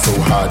lines. I'm so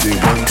high, did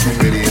one too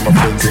many of my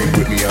friends ain't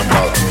with me, I'm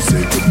about to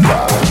say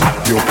goodbye.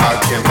 Yo, I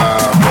can't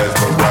lie, I'm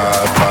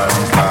mesmerized by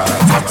these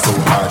lines. I'm so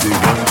high, did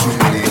one too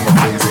many of my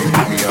friends ain't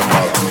with me, I'm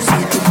about to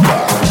say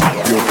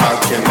goodbye. Yo, I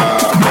can't lie,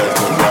 I'm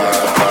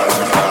mesmerized by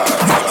these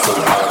lines. I'm so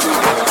high, did one too many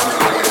of my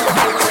friends ain't with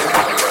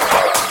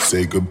me, I'm about to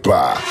say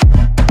goodbye.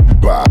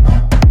 Bye,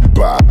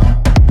 bye,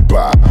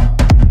 bye.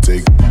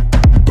 Take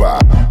bye,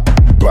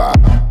 bye,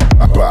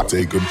 bye.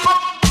 Take a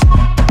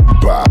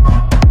bye,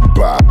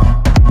 bye,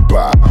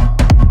 bye.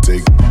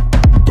 Take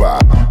bye,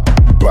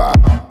 bye,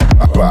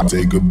 bye.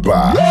 Take a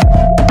bye,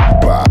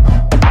 bye,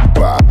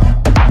 bye,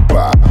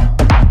 bye.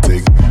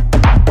 Take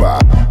bye,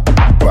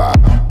 bye,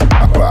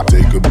 bye.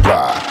 Take a bye, bye,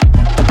 bye,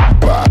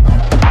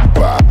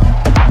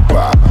 bye.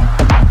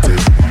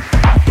 Take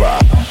bye,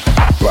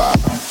 bye, bye.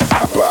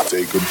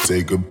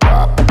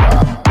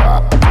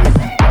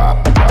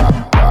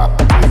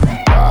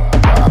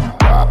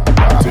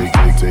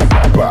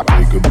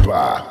 Take a bye, bye, bye.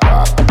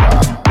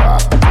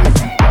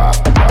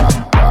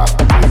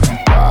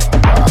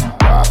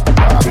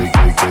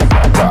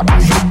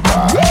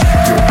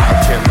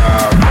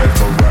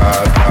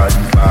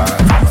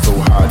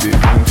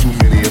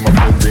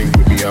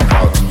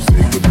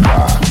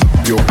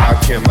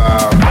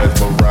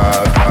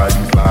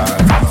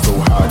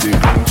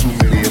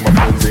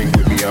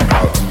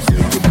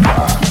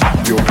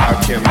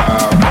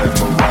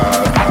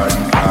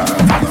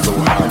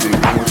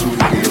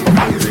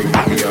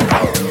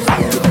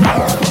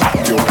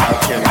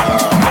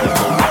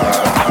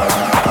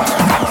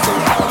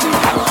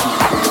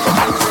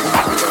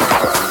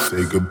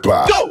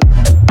 Goodbye. Go!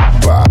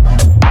 Bye,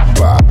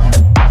 bye,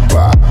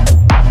 bye.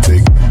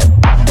 Take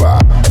bye,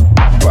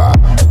 bye,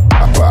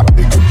 bye.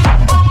 Take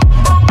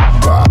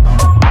bye,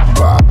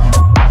 bye,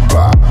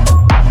 bye.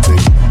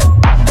 Take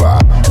bye, bye,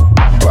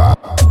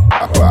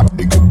 bye.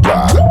 Take bye,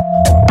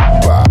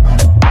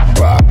 bye,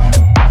 bye,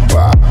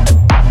 bye.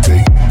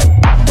 Take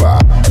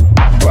bye,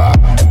 bye,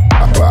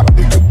 bye. Take bye,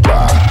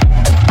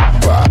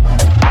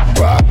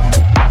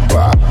 bye, bye,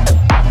 bye.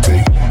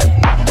 Take bye,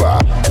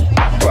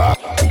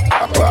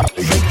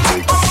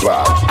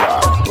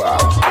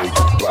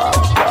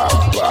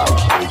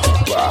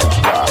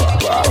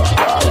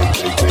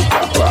 bye,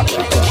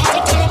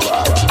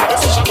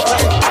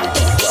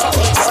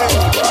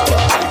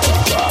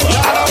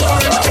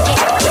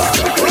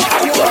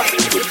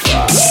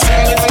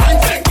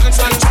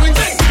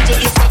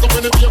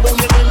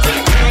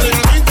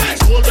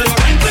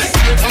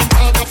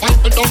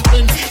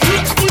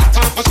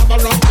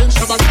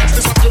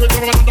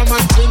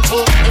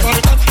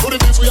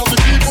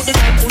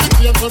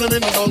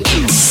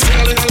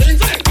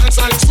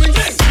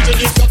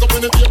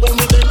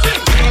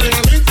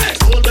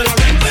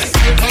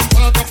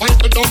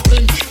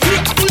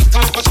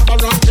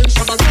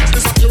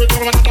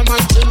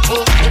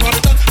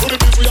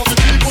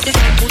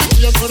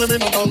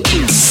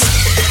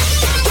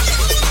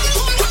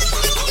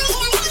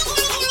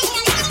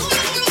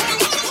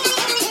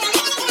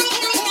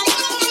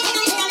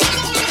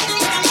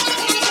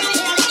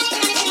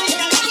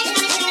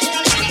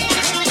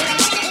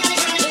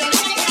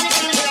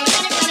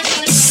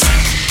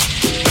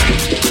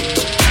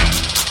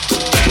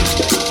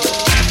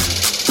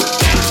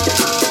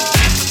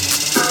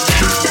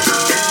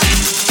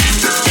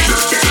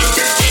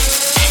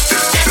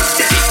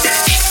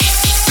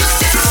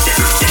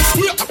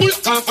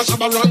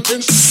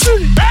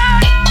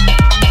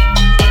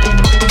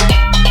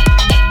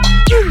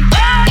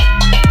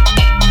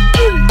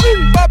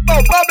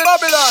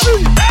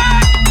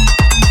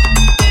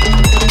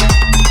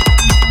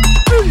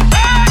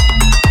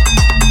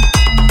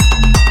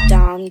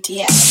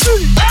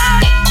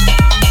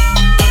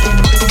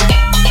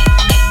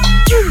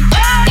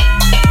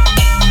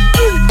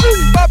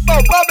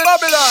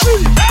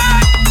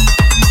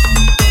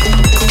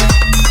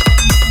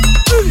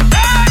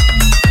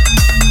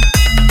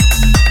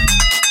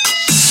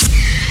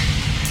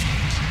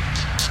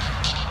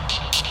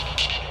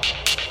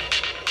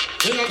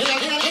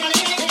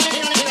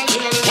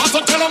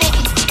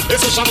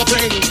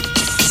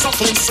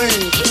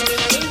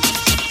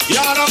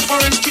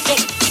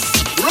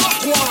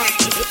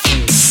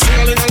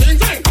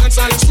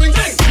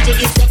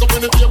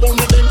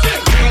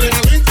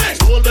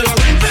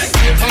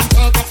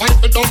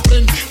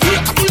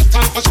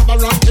 Shabba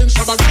rockin',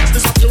 shabba dance,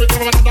 disappear it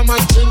from another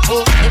man's intro.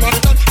 Everybody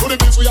dance, put it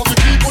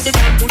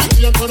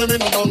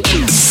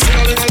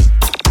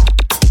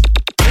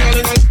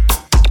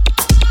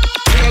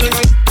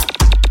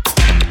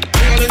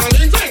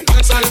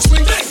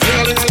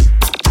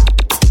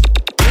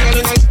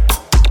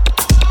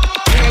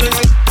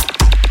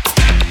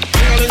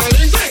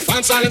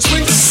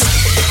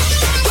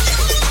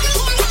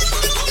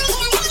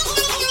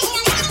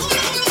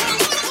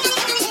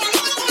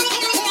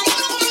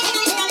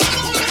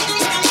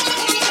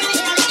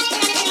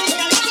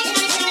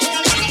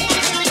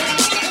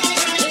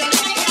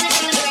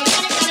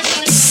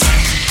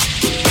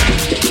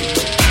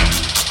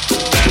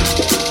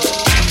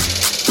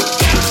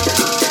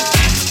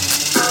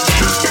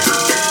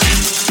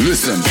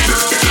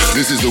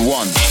This is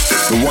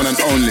the one and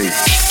only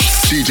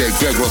DJ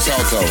Greg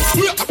Rosalto.